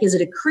it. Like, is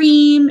it a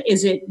cream?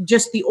 Is it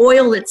just the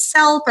oil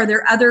itself? Are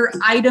there other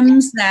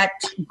items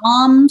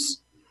balms?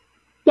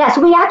 Yes,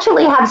 we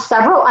actually have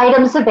several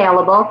items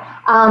available,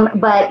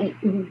 but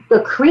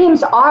the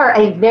creams are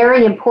a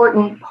very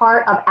important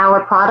part of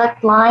our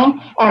product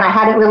line, and I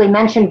hadn't really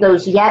mentioned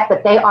those yet,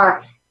 but they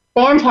are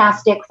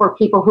fantastic for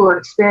people who are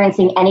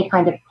experiencing any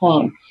kind of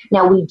pain.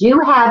 Now, we do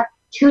have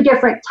two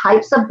different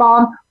types of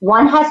balm.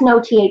 One has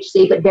no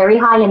THC, but very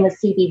high in the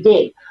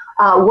CBD.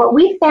 What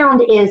we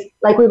found is,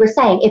 like we were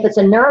saying, if it's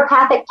a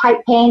neuropathic type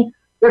pain,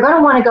 you're going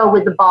to want to go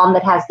with the balm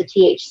that has the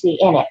THC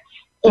in it.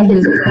 If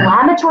it's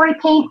inflammatory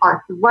pain,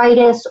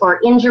 arthritis,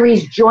 or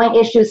injuries, joint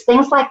issues,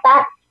 things like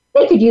that,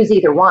 they could use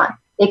either one.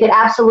 They could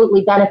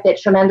absolutely benefit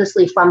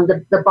tremendously from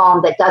the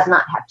balm that does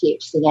not have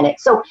THC in it.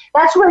 So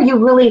that's where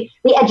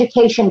the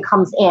education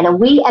comes in. And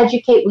we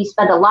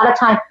spend a lot of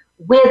time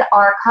with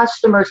our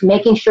customers,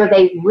 making sure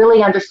they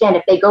really understand.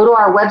 If they go to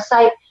our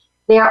website,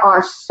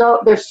 there's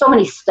so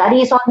many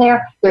studies on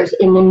there. There's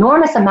an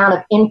enormous amount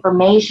of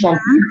information.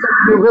 So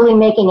you're really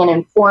making an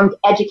informed,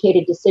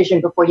 educated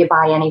decision before you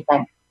buy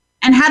anything.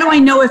 And how do I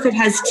know if it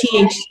has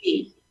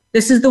THC?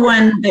 This is the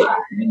one that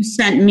you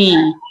sent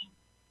me.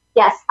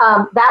 Yes,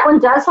 that one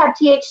does have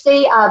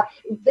THC.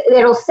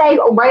 It'll say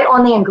right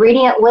on the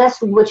ingredient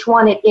list which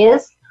one it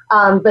is.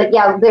 But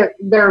yeah,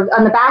 they're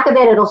on the back of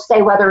it, it'll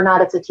say whether or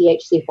not it's a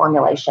THC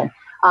formulation.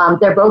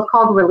 They're both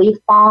called relief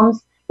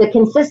balms. The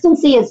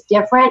consistency is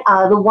different.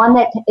 The one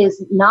that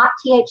is not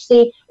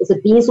THC is a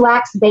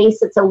beeswax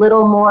base. It's a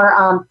little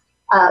more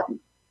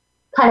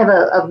kind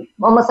of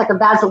almost like a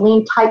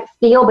Vaseline type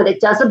feel, but it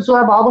does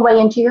absorb all the way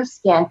into your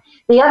skin.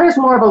 The other is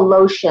more of a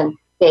lotion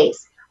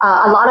base.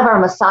 A lot of our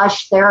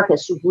massage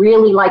therapists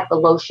really like the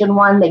lotion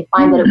one. They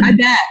find that I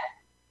bet.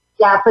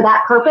 Yeah, for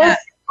that purpose. Yeah.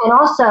 And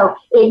also,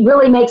 it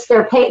really makes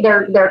their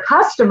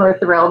customer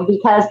thrilled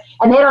because,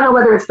 and they don't know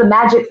whether it's the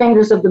magic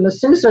fingers of the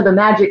masseuse or the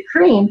magic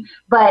cream,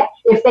 but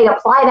if they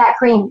apply that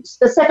cream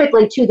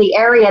specifically to the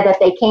area that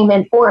they came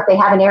in for, if they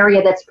have an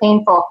area that's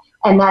painful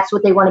and that's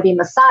what they want to be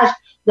massaged,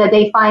 that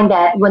they find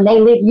that when they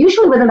leave,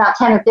 usually within about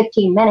 10 or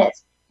 15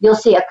 minutes, you'll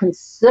see a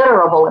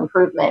considerable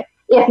improvement,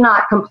 if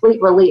not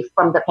complete relief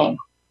from the pain.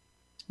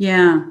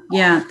 Yeah,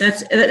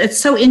 it's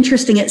so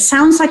interesting. It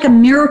sounds like a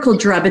miracle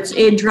drug.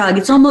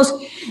 It's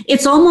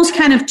almost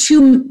kind of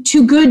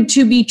too good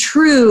to be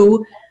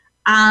true.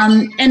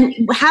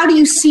 And how do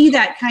you see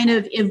that kind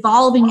of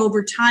evolving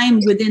over time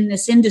within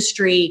this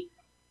industry?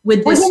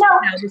 With this,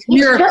 this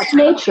miracle? It's just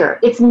nature.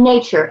 It's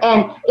nature,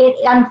 and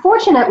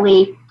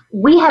unfortunately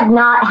we have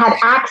not had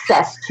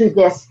access to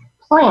this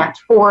plant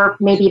for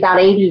maybe about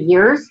 80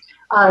 years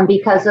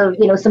because of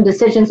some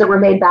decisions that were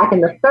made back in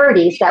the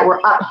 30s that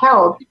were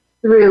upheld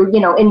through,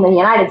 in the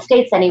United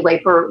States anyway,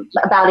 for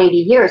about 80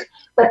 years.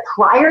 But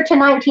prior to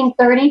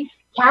 1930,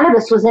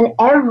 cannabis was in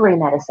every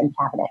medicine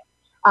cabinet.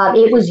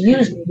 It was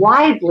used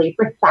widely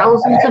for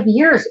thousands of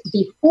years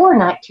before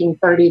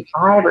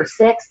 1935 or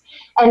 6.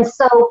 And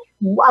so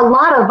a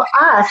lot of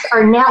us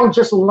are now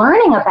just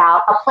learning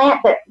about a plant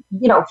that,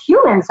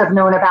 humans have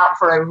known about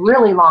for a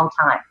really long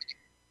time.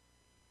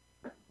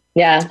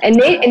 Yeah, and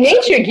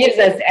nature gives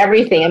us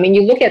everything. I mean,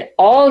 you look at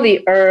all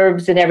the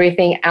herbs and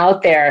everything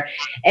out there,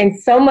 and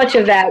so much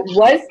of that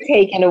was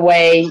taken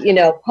away,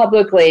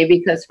 publicly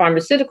because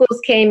pharmaceuticals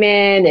came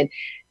in and,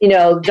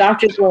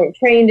 doctors weren't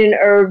trained in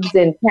herbs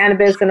and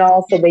cannabis and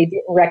all, so they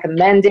didn't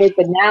recommend it.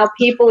 But now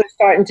people are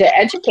starting to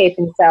educate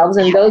themselves,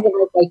 and those of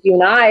us like you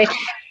and I,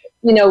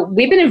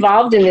 we've been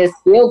involved in this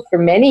field for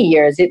many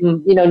years.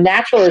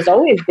 Natural has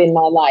always been my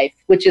life,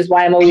 which is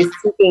why I'm always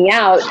seeking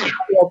out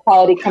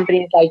quality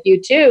companies like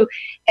you too.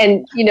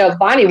 And,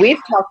 Bonnie, we've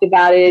talked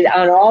about it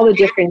on all the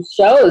different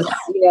shows,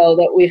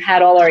 that we've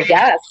had all our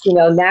guests.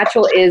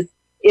 Natural is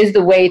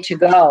the way to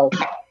go.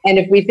 And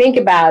if we think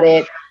about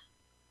it,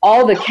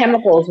 all the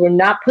chemicals were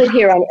not put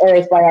here on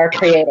earth by our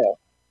Creator.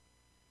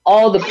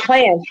 All the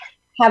plants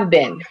have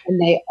been,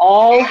 and they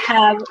all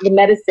have the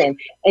medicine.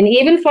 And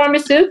even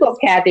pharmaceuticals,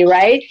 Kathy,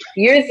 right?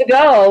 Years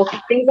ago,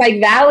 things like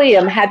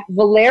Valium had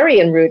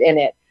valerian root in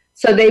it.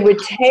 So they were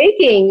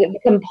taking the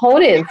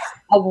components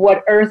of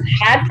what Earth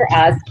had for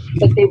us,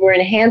 but they were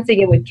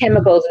enhancing it with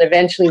chemicals and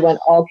eventually went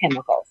all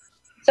chemicals.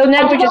 So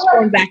now we're just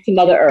going back to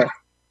Mother Earth.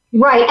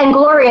 Right. And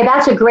Gloria,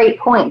 that's a great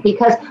point,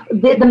 because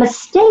the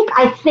mistake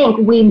I think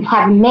we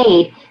have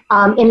made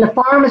in the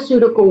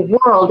pharmaceutical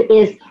world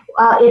is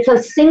it's a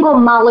single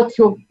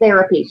molecule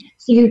therapy.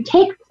 So you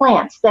take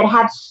plants that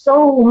have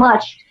so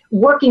much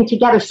working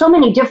together, so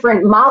many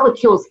different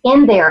molecules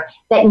in there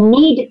that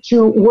need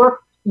to work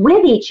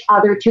with each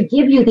other to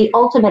give you the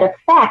ultimate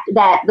effect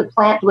that the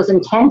plant was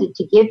intended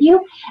to give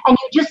you. And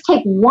you just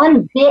take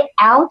one bit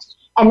out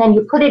and then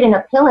you put it in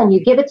a pill and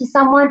you give it to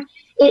someone,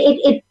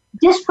 it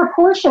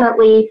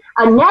disproportionately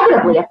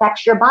negatively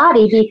affects your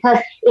body because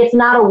it's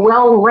not a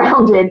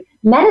well-rounded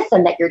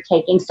medicine that you're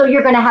taking. So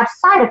you're going to have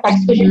side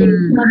effects because you're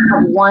getting too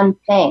much of one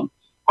thing.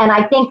 And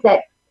I think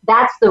that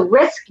that's the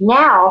risk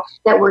now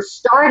that we're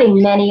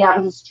starting, many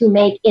of us, to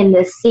make in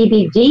this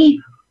CBD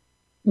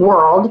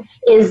world,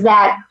 is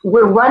that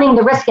we're running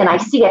the risk, and I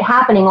see it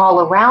happening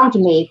all around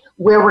me,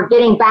 where we're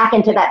getting back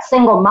into that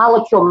single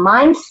molecule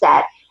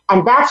mindset.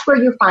 And that's where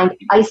you find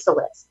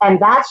isolates.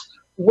 And that's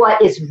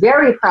what is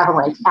very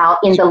prevalent out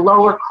in the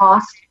lower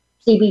cost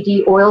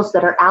CBD oils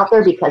that are out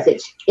there, because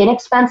it's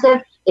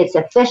inexpensive, it's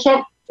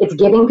efficient, it's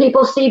giving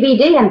people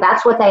CBD, and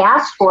that's what they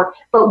ask for.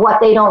 But what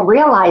they don't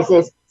realize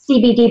is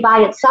CBD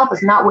by itself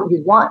is not what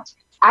you want.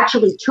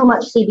 Actually, too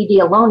much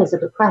CBD alone is a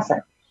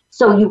depressant.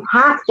 So you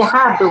have to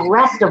have the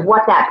rest of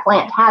what that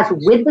plant has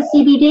with the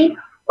CBD,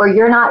 or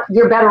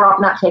you're better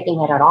off not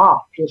taking it at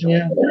all.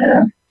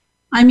 Yeah.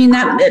 I mean,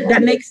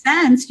 that makes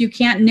sense. You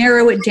can't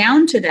narrow it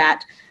down to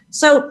that.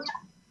 So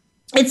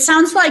it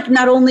sounds like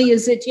not only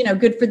is it,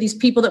 good for these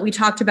people that we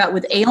talked about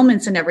with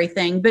ailments and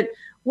everything, but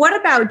what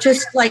about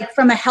just like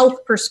from a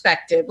health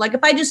perspective? Like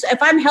if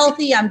I'm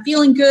healthy, I'm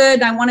feeling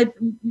good,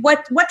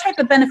 what type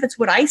of benefits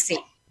would I see?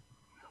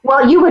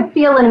 Well, you would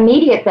feel an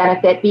immediate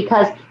benefit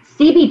because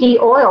CBD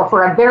oil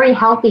for a very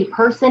healthy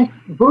person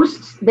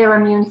boosts their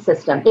immune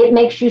system. It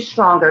makes you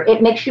stronger.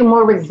 It makes you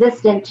more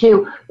resistant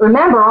to,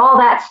 remember, all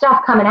that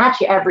stuff coming at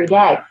you every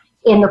day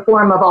in the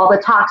form of all the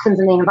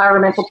toxins and the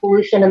environmental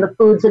pollution and the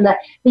foods and the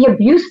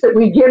abuse that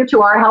we give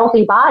to our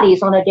healthy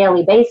bodies on a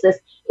daily basis.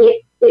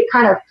 It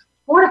kind of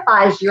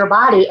fortifies your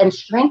body and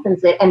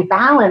strengthens it and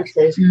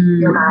balances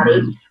your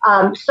body.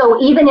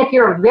 So even if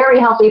you're a very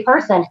healthy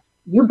person,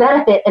 you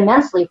benefit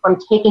immensely from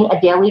taking a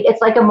daily,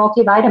 it's like a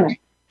multivitamin.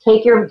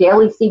 Take your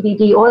daily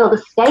CBD oil to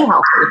stay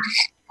healthy.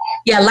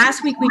 Yeah,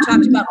 last week we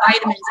talked about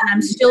vitamins, and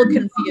I'm still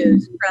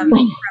confused from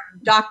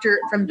Dr.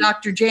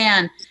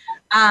 Jan.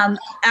 All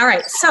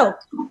right, so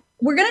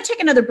we're going to take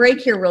another break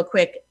here real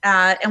quick.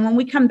 And when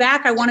we come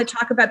back, I want to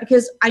talk about,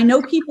 because I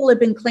know people have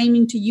been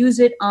claiming to use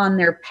it on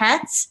their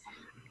pets.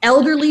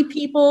 Elderly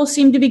people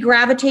seem to be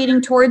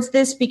gravitating towards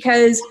this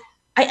because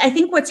I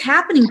think what's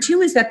happening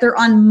too is that they're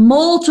on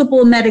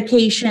multiple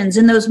medications,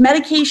 and those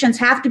medications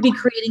have to be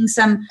creating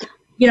some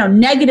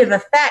negative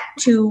effect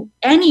to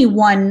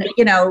anyone,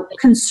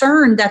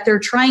 concerned that they're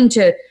trying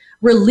to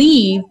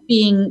relieve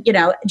being,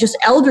 just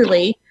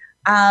elderly.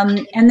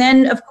 And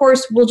then, of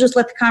course, we'll just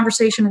let the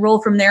conversation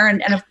roll from there.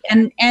 And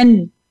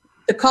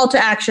the call to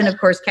action, of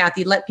course,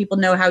 Kathy, let people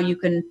know how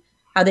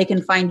they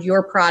can find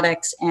your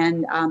products.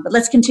 But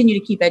let's continue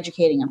to keep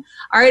educating them.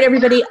 All right,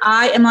 everybody,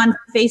 I am on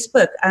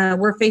Facebook.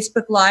 We're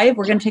Facebook Live.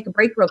 We're going to take a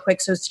break real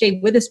quick, so stay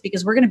with us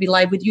because we're going to be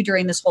live with you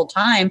during this whole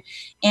time.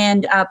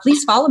 And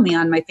please follow me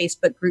on my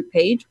Facebook group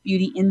page,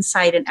 Beauty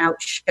Inside and Out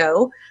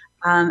Show.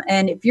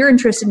 And if you're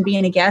interested in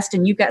being a guest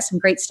and you've got some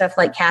great stuff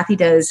like Kathy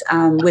does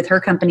with her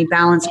company,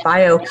 Balance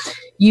Bio,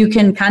 you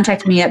can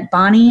contact me at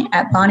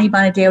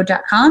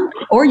bonniebonadeo.com,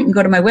 or you can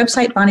go to my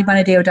website,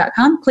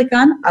 bonniebonadeo.com, click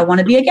on I Want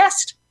to Be a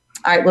Guest.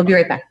 All right, we'll be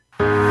right back.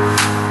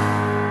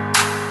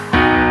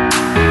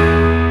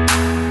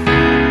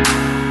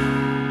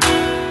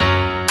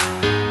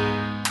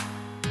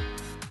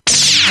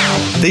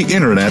 The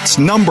Internet's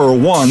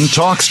 #1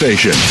 talk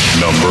station.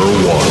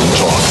 #1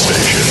 talk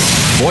station.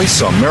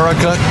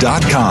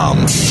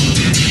 VoiceAmerica.com.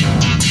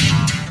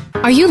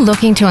 Are you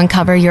looking to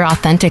uncover your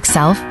authentic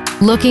self?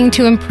 Looking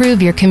to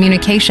improve your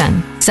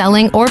communication,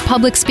 selling, or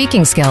public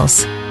speaking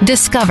skills?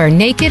 Discover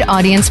Naked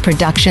Audience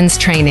Productions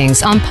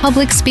trainings on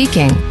public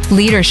speaking,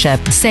 leadership,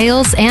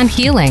 sales, and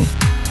healing.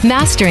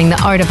 Mastering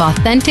the art of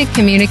authentic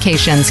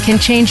communications can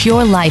change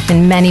your life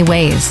in many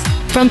ways.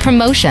 From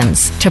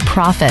promotions to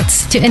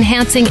profits to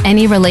enhancing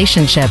any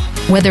relationship,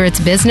 whether it's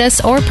business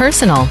or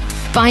personal.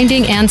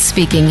 Finding and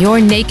speaking your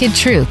naked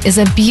truth is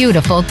a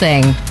beautiful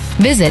thing.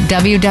 Visit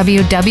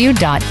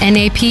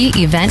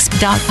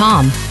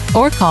www.napevents.com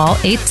or call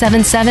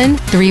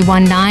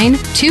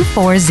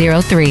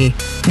 877-319-2403.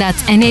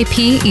 That's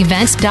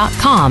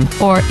napevents.com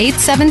or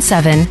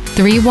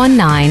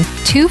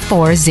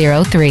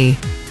 877-319-2403.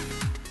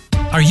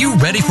 Are you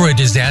ready for a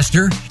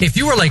disaster? If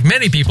you are like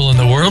many people in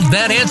the world,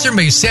 that answer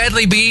may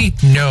sadly be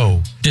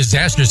no.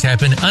 Disasters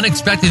happen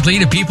unexpectedly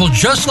to people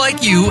just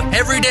like you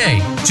every day.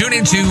 Tune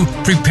into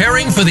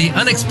Preparing for the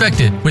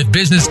Unexpected with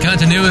business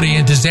continuity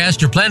and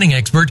disaster planning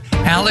expert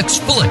Alex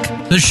Fullick.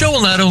 The show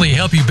will not only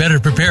help you better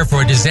prepare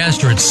for a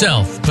disaster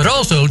itself, but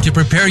also to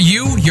prepare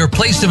you, your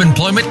place of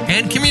employment,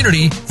 and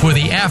community for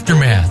the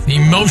aftermath,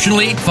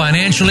 emotionally,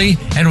 financially,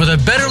 and with a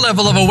better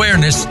level of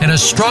awareness and a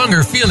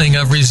stronger feeling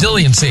of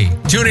resiliency.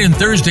 Tune in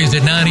Thursdays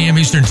at 9 a.m.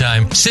 Eastern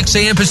Time, 6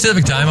 a.m.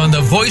 Pacific Time on the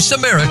Voice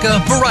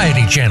America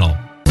Variety Channel.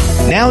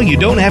 Now you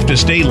don't have to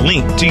stay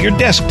linked to your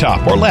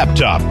desktop or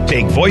laptop.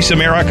 Take Voice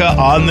America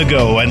on the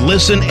go and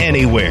listen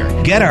anywhere.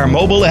 Get our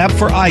mobile app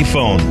for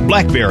iPhone,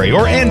 BlackBerry,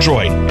 or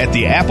Android at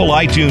the Apple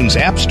iTunes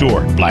App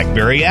Store,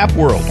 BlackBerry App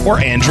World, or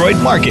Android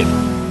Market.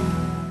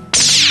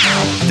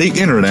 The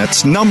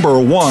Internet's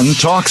 #1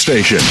 talk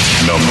station.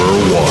 #1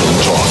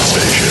 talk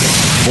station.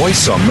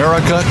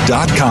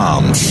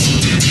 VoiceAmerica.com.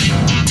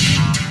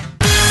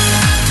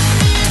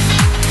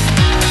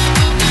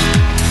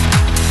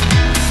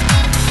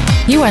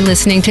 You are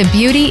listening to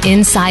Beauty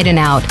Inside and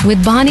Out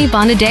with Bonnie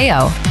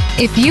Bonadeo.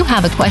 If you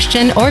have a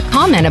question or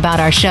comment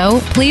about our show,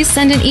 please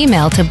send an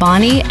email to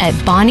Bonnie at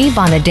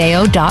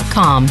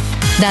BonnieBonadeo.com.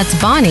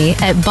 That's Bonnie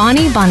at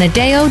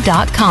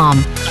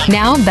BonnieBonadeo.com.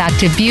 Now back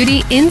to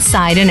Beauty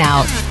Inside and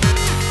Out.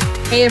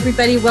 Hey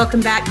everybody,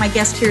 welcome back. My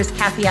guest here is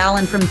Kathy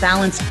Allen from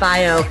Balanced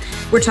Bio.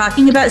 We're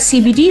talking about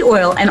CBD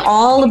oil and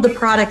all of the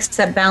products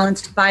that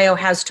Balanced Bio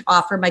has to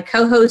offer. My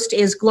co-host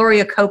is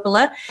Gloria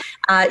Coppola.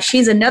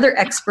 She's another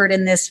expert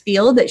in this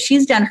field. That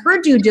she's done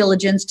her due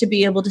diligence to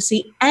be able to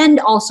see, and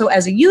also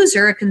as a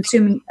user, a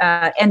consuming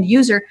end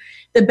user,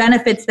 the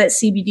benefits that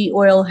CBD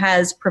oil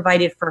has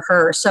provided for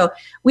her. So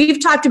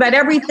we've talked about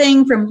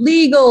everything from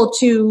legal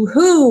to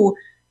who,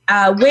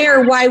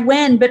 where, why,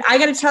 when. But I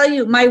got to tell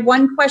you, my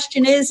one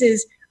question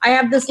is I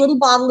have this little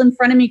bottle in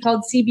front of me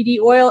called CBD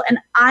oil, and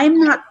I'm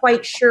not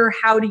quite sure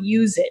how to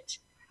use it.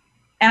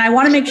 And I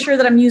want to make sure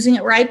that I'm using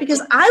it right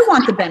because I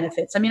want the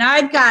benefits. I mean,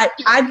 I've got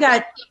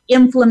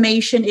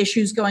inflammation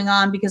issues going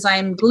on because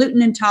I'm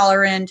gluten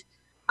intolerant,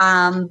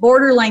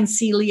 borderline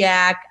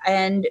celiac,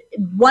 and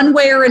one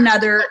way or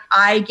another,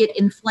 I get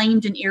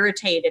inflamed and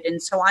irritated.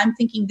 And so I'm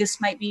thinking this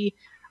might be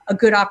a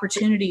good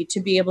opportunity to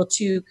be able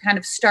to kind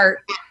of start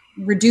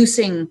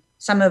reducing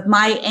some of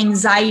my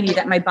anxiety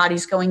that my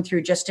body's going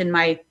through just in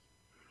my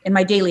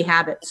daily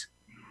habits.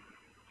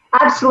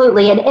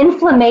 Absolutely. And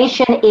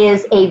inflammation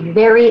is a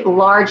very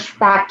large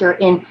factor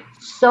in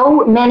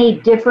so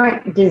many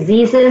different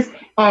diseases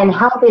and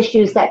health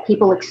issues that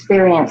people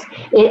experience.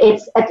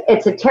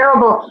 It's a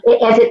terrible,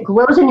 as it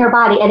grows in your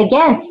body. And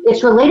again,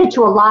 it's related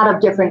to a lot of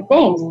different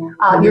things.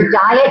 Your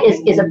diet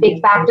is a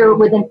big factor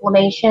with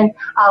inflammation.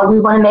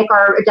 We want to make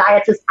our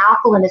diets as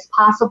alkaline as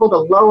possible to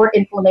lower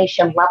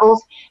inflammation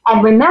levels.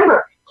 And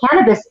remember,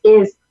 cannabis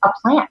is a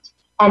plant,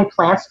 and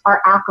plants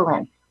are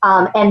alkaline.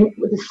 And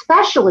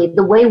especially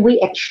the way we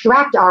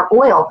extract our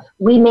oil,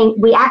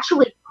 we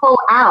actually pull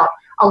out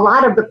a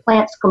lot of the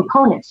plant's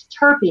components,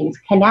 terpenes,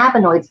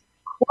 cannabinoids,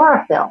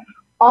 chlorophyll,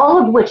 all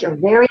of which are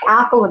very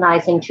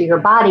alkalinizing to your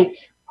body.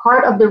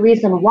 Part of the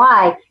reason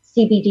why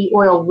CBD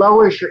oil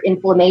lowers your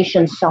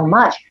inflammation so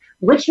much,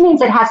 which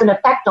means it has an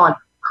effect on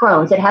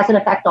Crohn's, it has an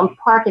effect on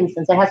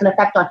Parkinson's, it has an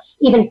effect on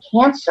even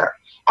cancer.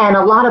 And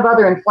a lot of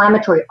other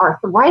inflammatory,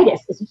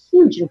 arthritis is a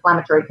huge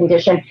inflammatory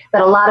condition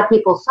that a lot of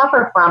people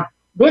suffer from.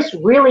 This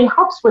really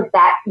helps with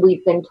that,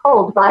 we've been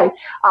told by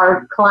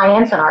our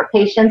clients and our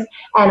patients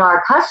and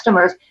our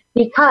customers,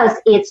 because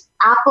it's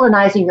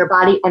alkalinizing your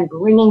body and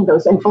bringing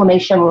those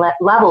inflammation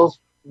levels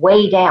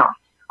way down.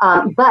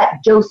 But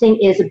dosing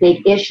is a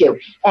big issue.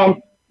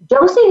 And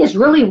dosing is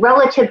really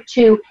relative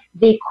to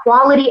the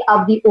quality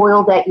of the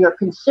oil that you're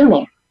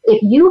consuming.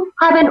 If you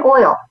have an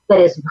oil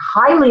that is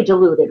highly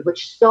diluted,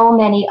 which so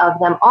many of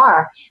them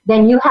are,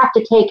 then you have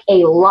to take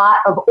a lot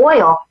of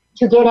oil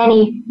to get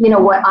any,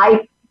 what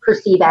I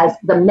perceive as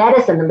the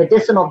medicine, the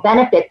medicinal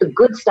benefit, the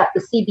good stuff,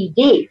 the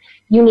CBD.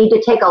 You need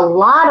to take a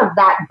lot of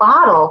that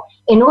bottle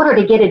in order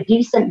to get a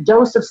decent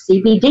dose of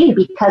CBD,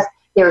 because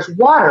there's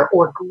water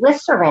or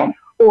glycerin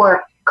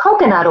or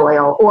coconut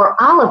oil or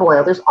olive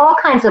oil. There's all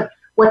kinds of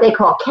what they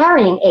call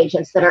carrying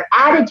agents that are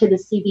added to the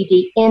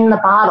CBD in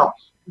the bottle.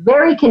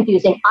 Very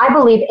confusing. I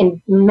believe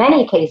in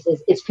many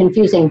cases it's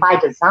confusing by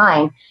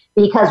design,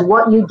 because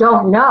what you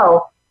don't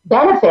know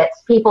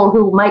benefits people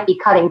who might be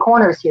cutting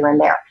corners here and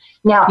there.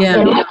 Now,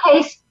 in my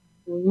case,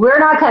 we're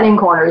not cutting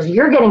corners.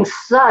 You're getting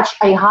such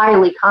a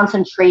highly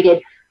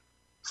concentrated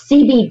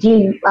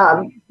CBD,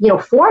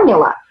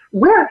 formula.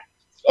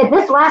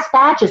 This last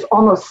batch is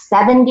almost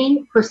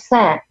 70%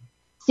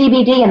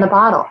 CBD in the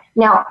bottle.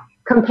 Now,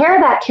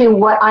 compare that to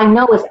what I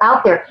know is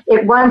out there.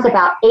 It runs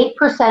about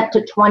 8%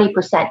 to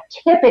 20%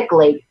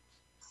 typically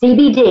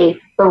CBD.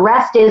 The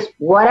rest is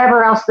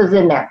whatever else is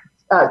in there.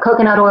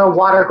 Coconut oil,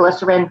 water,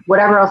 glycerin,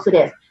 whatever else it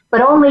is.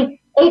 But only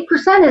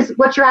 8% is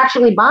what you're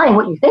actually buying,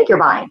 what you think you're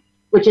buying,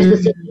 which is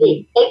the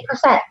CBD.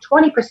 8%,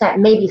 20%,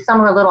 maybe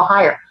some are a little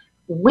higher.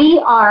 We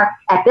are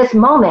at this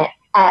moment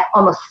at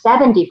almost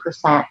 70%.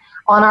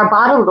 On our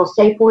bottle, it'll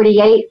say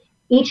 48.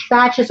 Each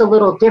batch is a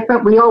little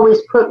different. We always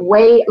put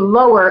way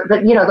lower,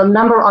 the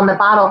number on the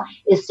bottle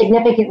is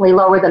significantly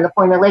lower than the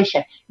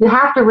formulation. You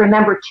have to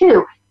remember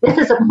too, this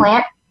is a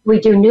plant. We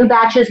do new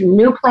batches.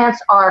 New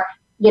plants are,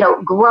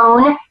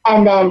 grown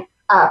and then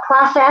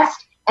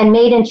processed and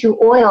made into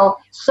oil.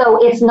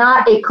 So it's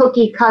not a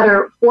cookie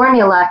cutter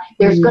formula.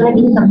 There's going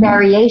to be some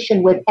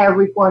variation with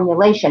every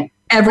formulation.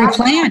 Every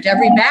plant,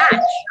 every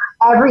batch.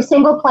 Every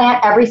single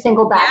plant, every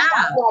single batch.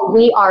 Yeah. That's why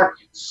we are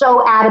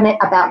so adamant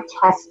about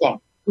testing.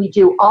 We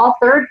do all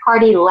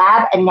third-party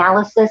lab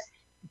analysis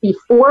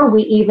before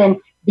we even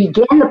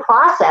begin the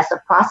process of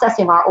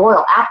processing our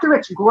oil, after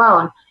it's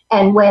grown,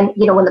 and when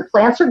the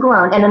plants are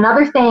grown. And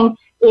another thing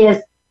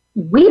is,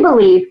 we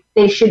believe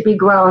they should be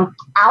grown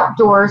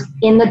outdoors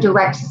in the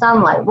direct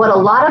sunlight. What a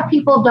lot of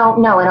people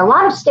don't know, and a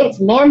lot of states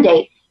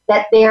mandate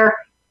that their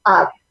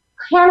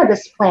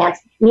cannabis plants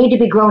need to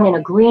be grown in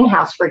a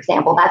greenhouse, for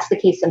example. That's the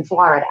case in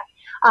Florida.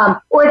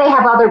 Or they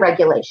have other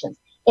regulations.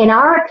 In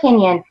our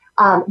opinion,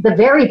 the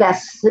very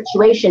best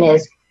situation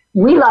is,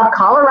 we love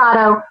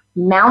Colorado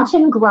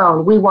mountain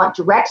grown. We want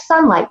direct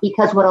sunlight,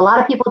 because what a lot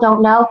of people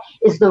don't know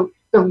is the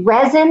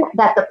resin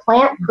that the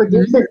plant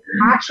produces is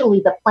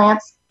actually the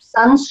plant's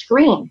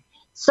sunscreen.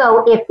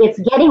 So if it's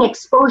getting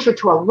exposure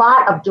to a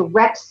lot of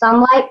direct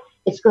sunlight,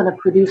 it's going to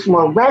produce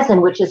more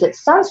resin, which is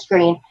its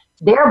sunscreen,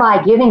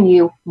 thereby giving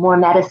you more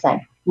medicine,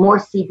 more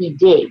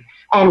CBD.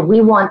 And we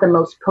want the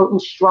most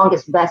potent,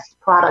 strongest, best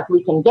product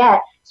we can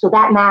get. So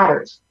that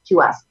matters to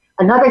us.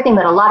 Another thing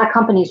that a lot of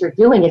companies are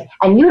doing is,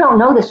 and you don't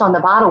know this on the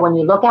bottle when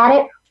you look at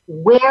it,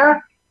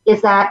 where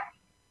is that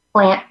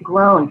plant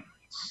grown?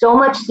 So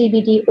much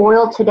CBD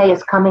oil today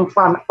is coming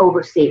from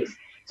overseas.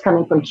 It's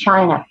coming from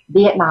China,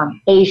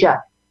 Vietnam,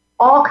 Asia,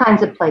 all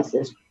kinds of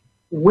places.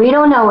 We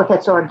don't know if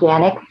it's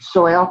organic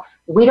soil.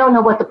 We don't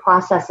know what the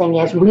processing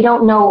is. We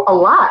don't know a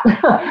lot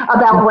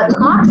about what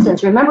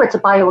toxins. Remember, it's a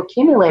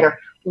bioaccumulator.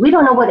 We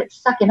don't know what it's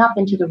sucking up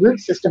into the root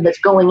system that's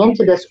going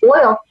into this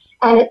oil.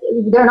 And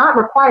they're not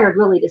required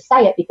really to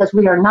say it, because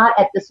we are not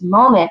at this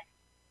moment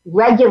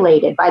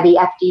regulated by the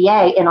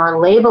FDA in our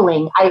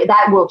labeling.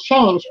 That will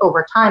change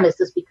over time as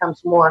this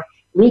becomes more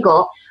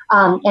legal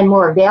and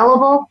more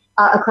available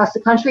across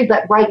the country.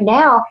 But right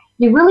now,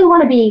 you really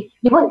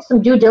want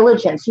some due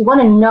diligence. You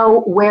want to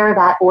know where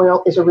that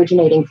oil is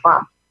originating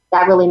from.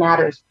 That really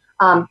matters.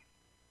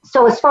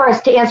 So as far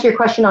as to answer your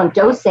question on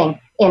dosing,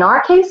 in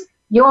our case,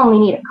 you only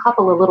need a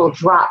couple of little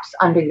drops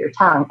under your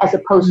tongue, as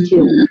opposed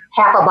to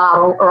half a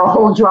bottle or a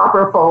whole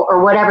dropper full,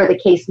 or whatever the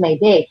case may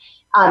be.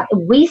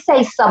 We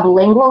say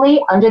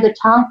sublingually, under the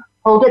tongue,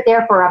 hold it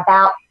there for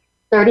about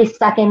 30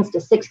 seconds to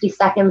 60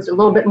 seconds, a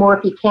little bit more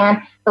if you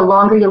can. The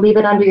longer you leave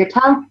it under your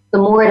tongue, the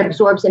more it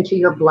absorbs into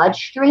your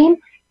bloodstream,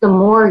 the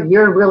more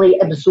you're really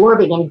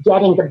absorbing and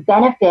getting the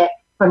benefit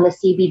from the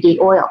CBD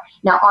oil.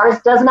 Now, ours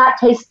does not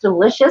taste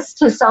delicious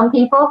to some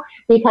people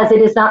because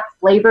it is not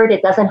flavored.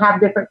 It doesn't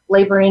have different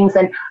flavorings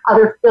and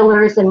other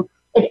fillers and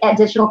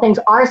additional things.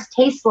 Ours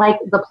tastes like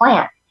the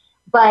plant,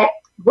 but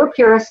we're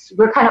purists.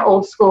 We're kind of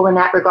old school in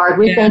that regard.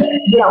 We think,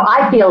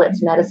 I feel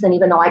it's medicine,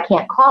 even though I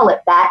can't call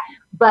it that,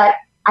 but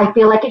I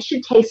feel like it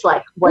should taste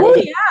like what it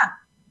is. Yeah.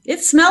 It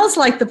smells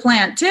like the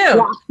plant too.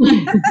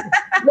 Yeah.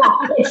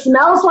 It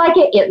smells like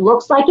it. It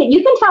looks like it.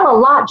 You can tell a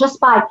lot just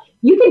by,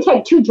 you can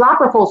take 2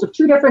 dropperfuls of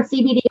 2 different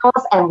CBD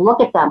oils and look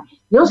at them.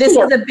 This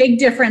is a big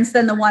difference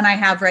than the one I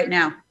have right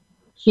now.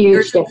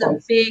 Huge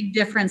difference. A big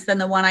difference than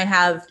the one I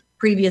have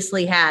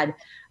previously had.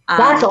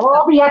 That's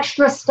all the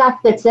extra stuff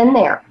that's in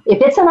there. If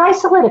it's an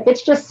isolate, if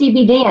it's just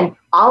CBD and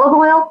olive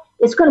oil,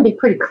 it's going to be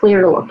pretty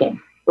clear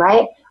looking,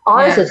 right?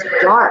 Ours is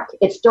dark.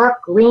 It's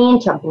dark green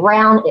to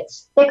brown.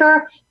 It's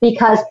thicker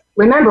because,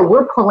 remember,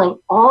 we're pulling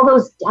all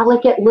those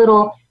delicate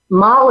little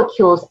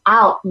molecules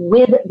out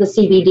with the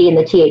CBD and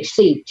the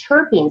THC,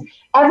 terpenes.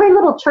 Every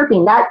little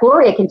terpene, that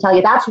Gloria can tell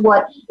you, that's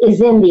what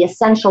is in the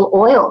essential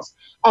oils.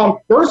 And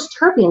those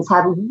terpenes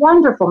have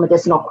wonderful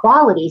medicinal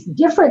qualities,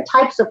 different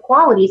types of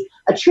qualities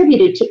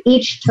attributed to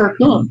each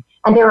terpene.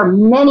 And there are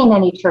many,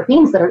 many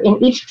terpenes that are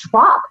in each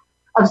drop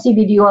of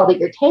CBD oil that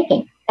you're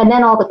taking. And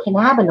then all the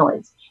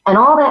cannabinoids. And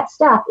all that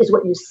stuff is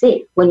what you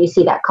see when you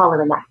see that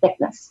color and that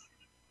thickness.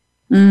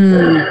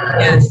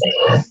 Yes.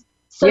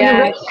 So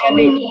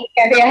Kathy,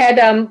 I had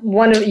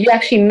you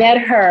actually met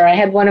her. I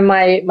had one of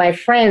my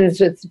friends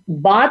that's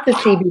bought the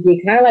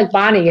CBD, kind of like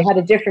Bonnie. You had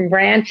a different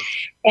brand,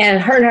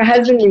 and her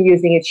husband were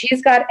using it.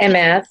 She's got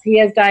MS. He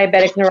has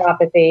diabetic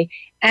neuropathy,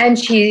 and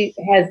she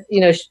has,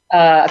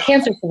 a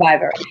cancer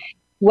survivor.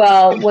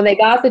 Well, when they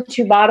got the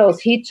 2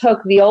 bottles, he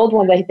took the old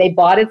one that they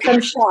bought at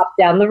some shop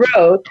down the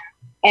road,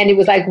 and it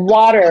was like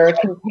water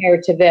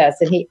compared to this.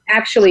 And he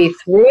actually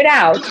threw it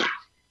out,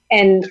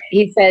 and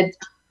he said,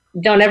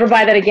 don't ever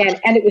buy that again.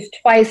 And it was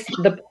twice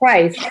the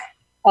price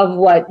of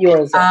what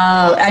yours is.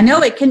 I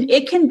know it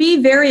can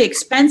be very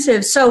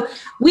expensive. So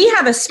we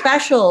have a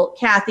special,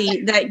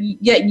 Kathy, that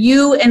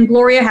you and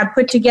Gloria have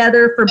put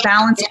together for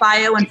Balance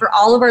Bio and for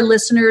all of our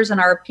listeners and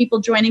our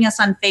people joining us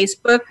on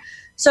Facebook.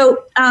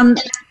 So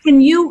can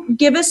you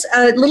give us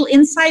a little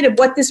insight of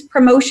what this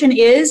promotion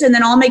is? And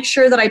then I'll make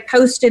sure that I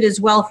post it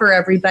as well for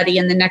everybody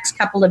in the next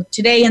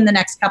today and the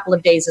next couple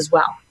of days as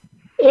well.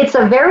 It's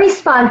a very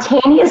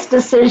spontaneous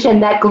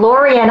decision that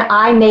Gloria and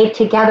I made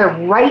together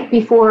right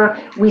before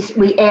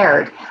we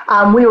aired.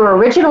 We were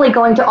originally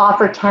going to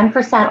offer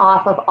 10%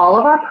 off of all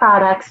of our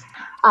products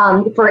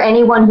for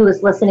anyone who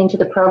is listening to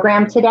the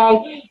program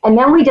today. And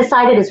then we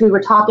decided, as we were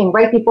talking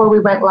right before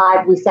we went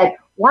live, we said,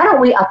 why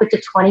don't we up it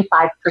to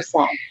 25%?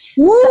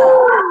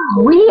 So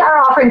we are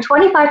offering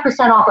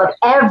 25% off of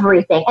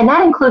everything, and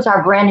that includes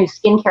our brand new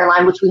skincare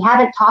line, which we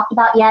haven't talked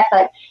about yet,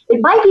 but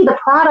it might be the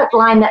product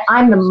line that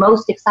I'm the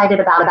most excited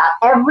about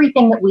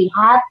everything that we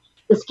have.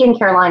 The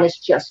skincare line is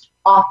just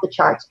off the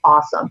charts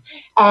awesome.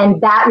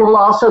 And that will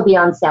also be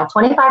on sale,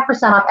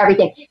 25% off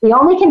everything. The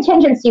only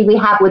contingency we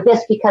have with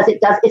this, because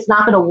it's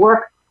not going to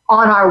work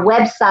on our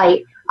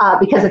website,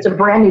 because it's a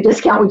brand new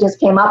discount we just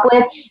came up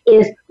with,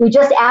 is we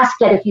just ask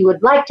that if you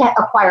would like to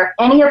acquire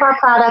any of our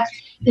products,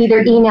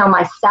 either email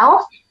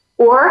myself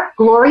or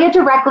Gloria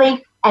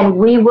directly, and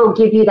we will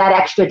give you that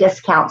extra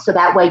discount. So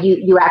that way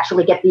you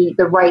actually get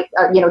the right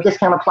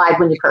discount applied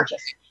when you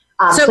purchase.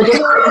 Will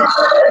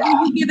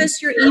you give us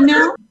your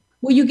email?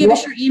 Will you give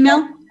us your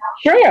email?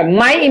 Sure.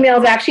 My email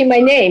is actually my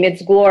name.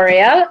 It's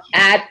Gloria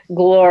at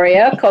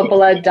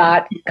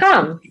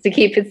GloriaCoppola.com, to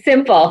keep it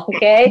simple,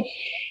 okay?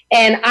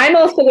 And I'm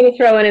also going to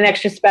throw in an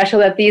extra special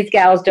that these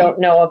gals don't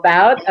know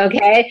about,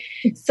 okay?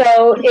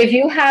 So if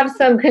you have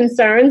some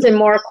concerns and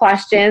more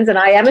questions, and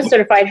I am a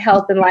certified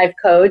health and life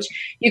coach,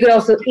 you could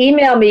also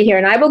email me here,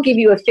 and I will give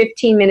you a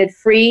 15-minute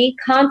free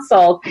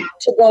consult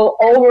to go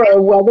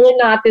over whether or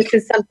not this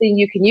is something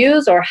you can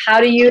use or how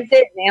to use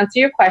it and answer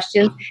your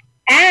questions.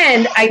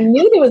 And I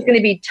knew there was going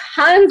to be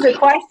tons of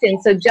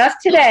questions. So just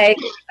today,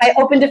 I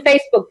opened a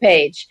Facebook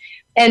page.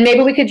 And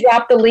maybe we could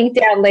drop the link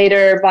down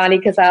later, Bonnie,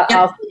 because I'll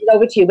send it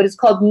over to you. But it's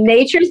called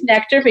Nature's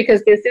Nectar,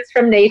 because this is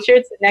from nature.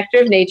 It's the nectar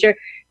of nature.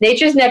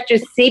 Nature's Nectar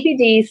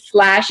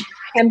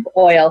CBD/hemp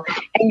oil.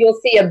 And you'll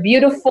see a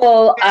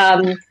beautiful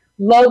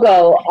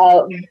logo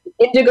of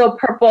indigo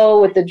purple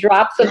with the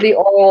drops of the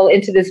oil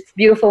into this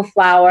beautiful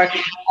flower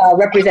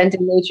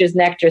representing Nature's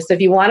Nectar. So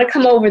if you want to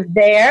come over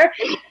there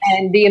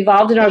and be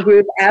involved in our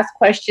group, ask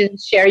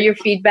questions, share your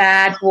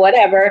feedback,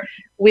 whatever,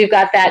 we've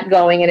got that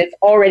going, and it's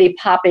already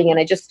popping, and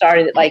I just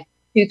started it like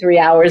 2-3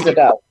 hours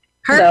ago.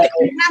 Perfect.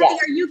 So, Kathy,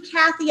 are you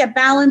Kathy at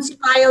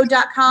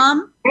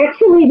balancedbio.com?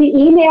 Actually, the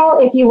email,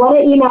 if you want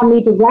to email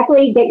me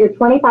directly, get your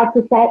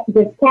 25%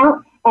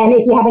 discount. And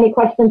if you have any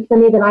questions for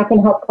me, then I can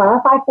help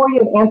clarify for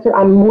you and answer.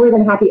 I'm more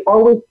than happy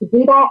always to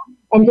do that.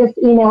 And just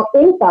email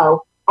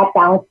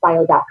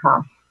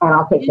info@balancedbio.com, and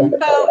I'll take them.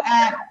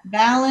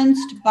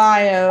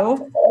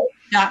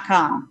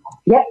 info@balancedbio.com.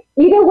 Yep.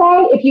 Either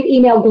way, if you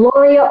email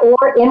Gloria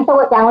or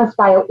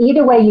info@balancedbio,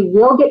 either way, you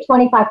will get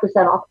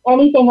 25% off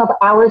anything of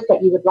ours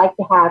that you would like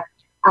to have.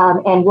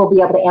 And we'll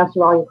be able to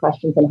answer all your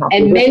questions and help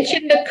you. And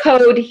mention the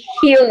code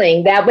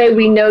HEALING. That way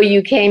we know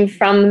you came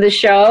from the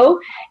show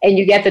and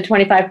you get the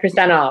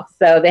 25% off.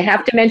 So they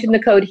have to mention the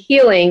code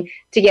HEALING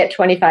to get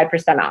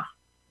 25% off.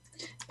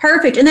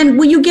 Perfect. And then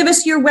will you give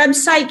us your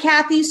website,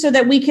 Kathy, so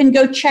that we can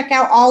go check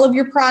out all of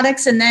your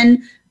products and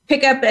then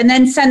pick up and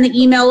then send the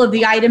email of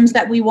the items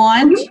that we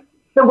want?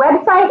 The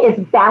website is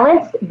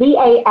balanced,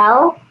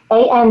 BALANCED,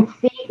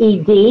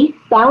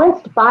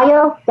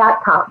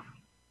 balancedbio.com.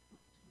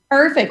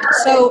 Perfect.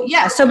 So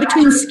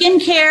between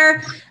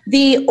skincare,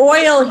 the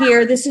oil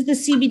here, this is the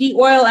CBD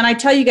oil, and I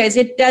tell you guys,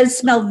 it does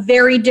smell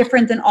very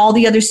different than all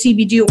the other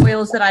CBD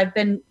oils that I've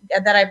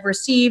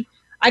received.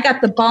 I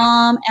got the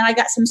balm and I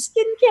got some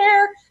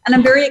skincare, and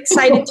I'm very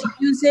excited to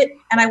use it,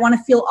 and I want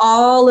to feel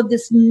all of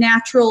this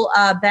natural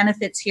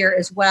benefits here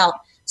as well.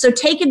 So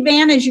take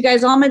advantage, you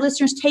guys, all my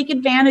listeners, take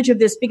advantage of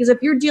this, because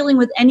if you're dealing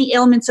with any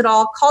ailments at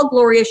all, call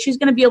Gloria. She's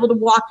going to be able to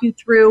walk you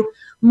through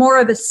more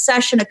of a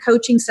session, a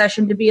coaching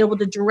session, to be able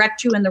to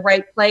direct you in the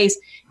right place.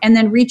 And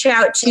then reach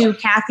out to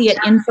Kathy at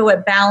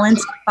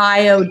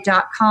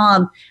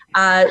info@balancedbio.com.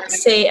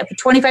 Say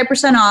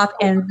 25% off,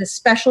 and the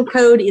special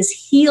code is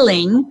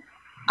HEALING.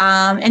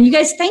 And you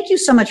guys, thank you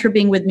so much for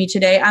being with me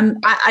today.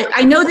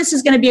 I know this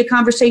is going to be a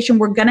conversation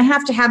we're going to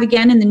have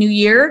again in the new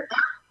year.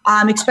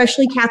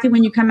 Especially Kathy,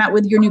 when you come out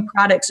with your new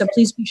product. So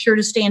please be sure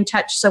to stay in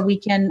touch so we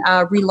can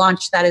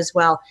relaunch that as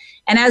well.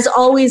 And as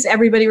always,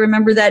 everybody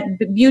remember that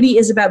beauty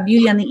is about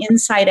beauty on the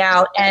inside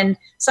out. And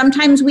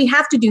sometimes we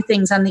have to do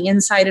things on the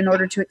inside in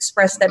order to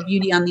express that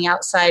beauty on the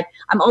outside.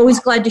 I'm always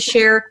glad to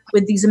share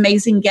with these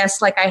amazing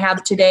guests like I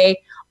have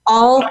today,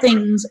 all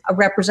things a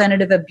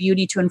representative of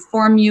beauty, to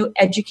inform you,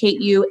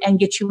 educate you, and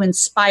get you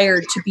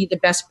inspired to be the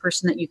best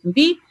person that you can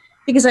be.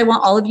 Because I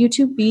want all of you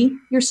to be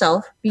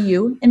yourself, be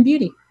you in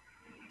beauty.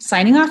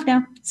 Signing off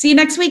now. See you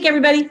next week,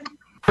 everybody.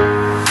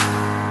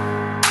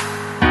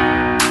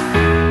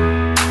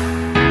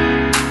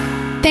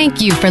 Thank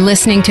you for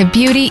listening to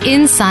Beauty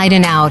Inside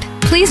and Out.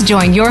 Please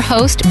join your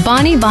host,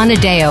 Bonnie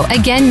Bonadeo,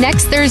 again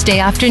next Thursday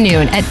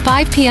afternoon at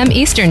 5 p.m.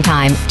 Eastern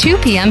Time, 2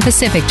 p.m.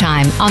 Pacific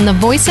Time on the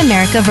Voice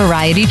America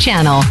Variety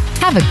Channel.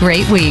 Have a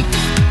great week.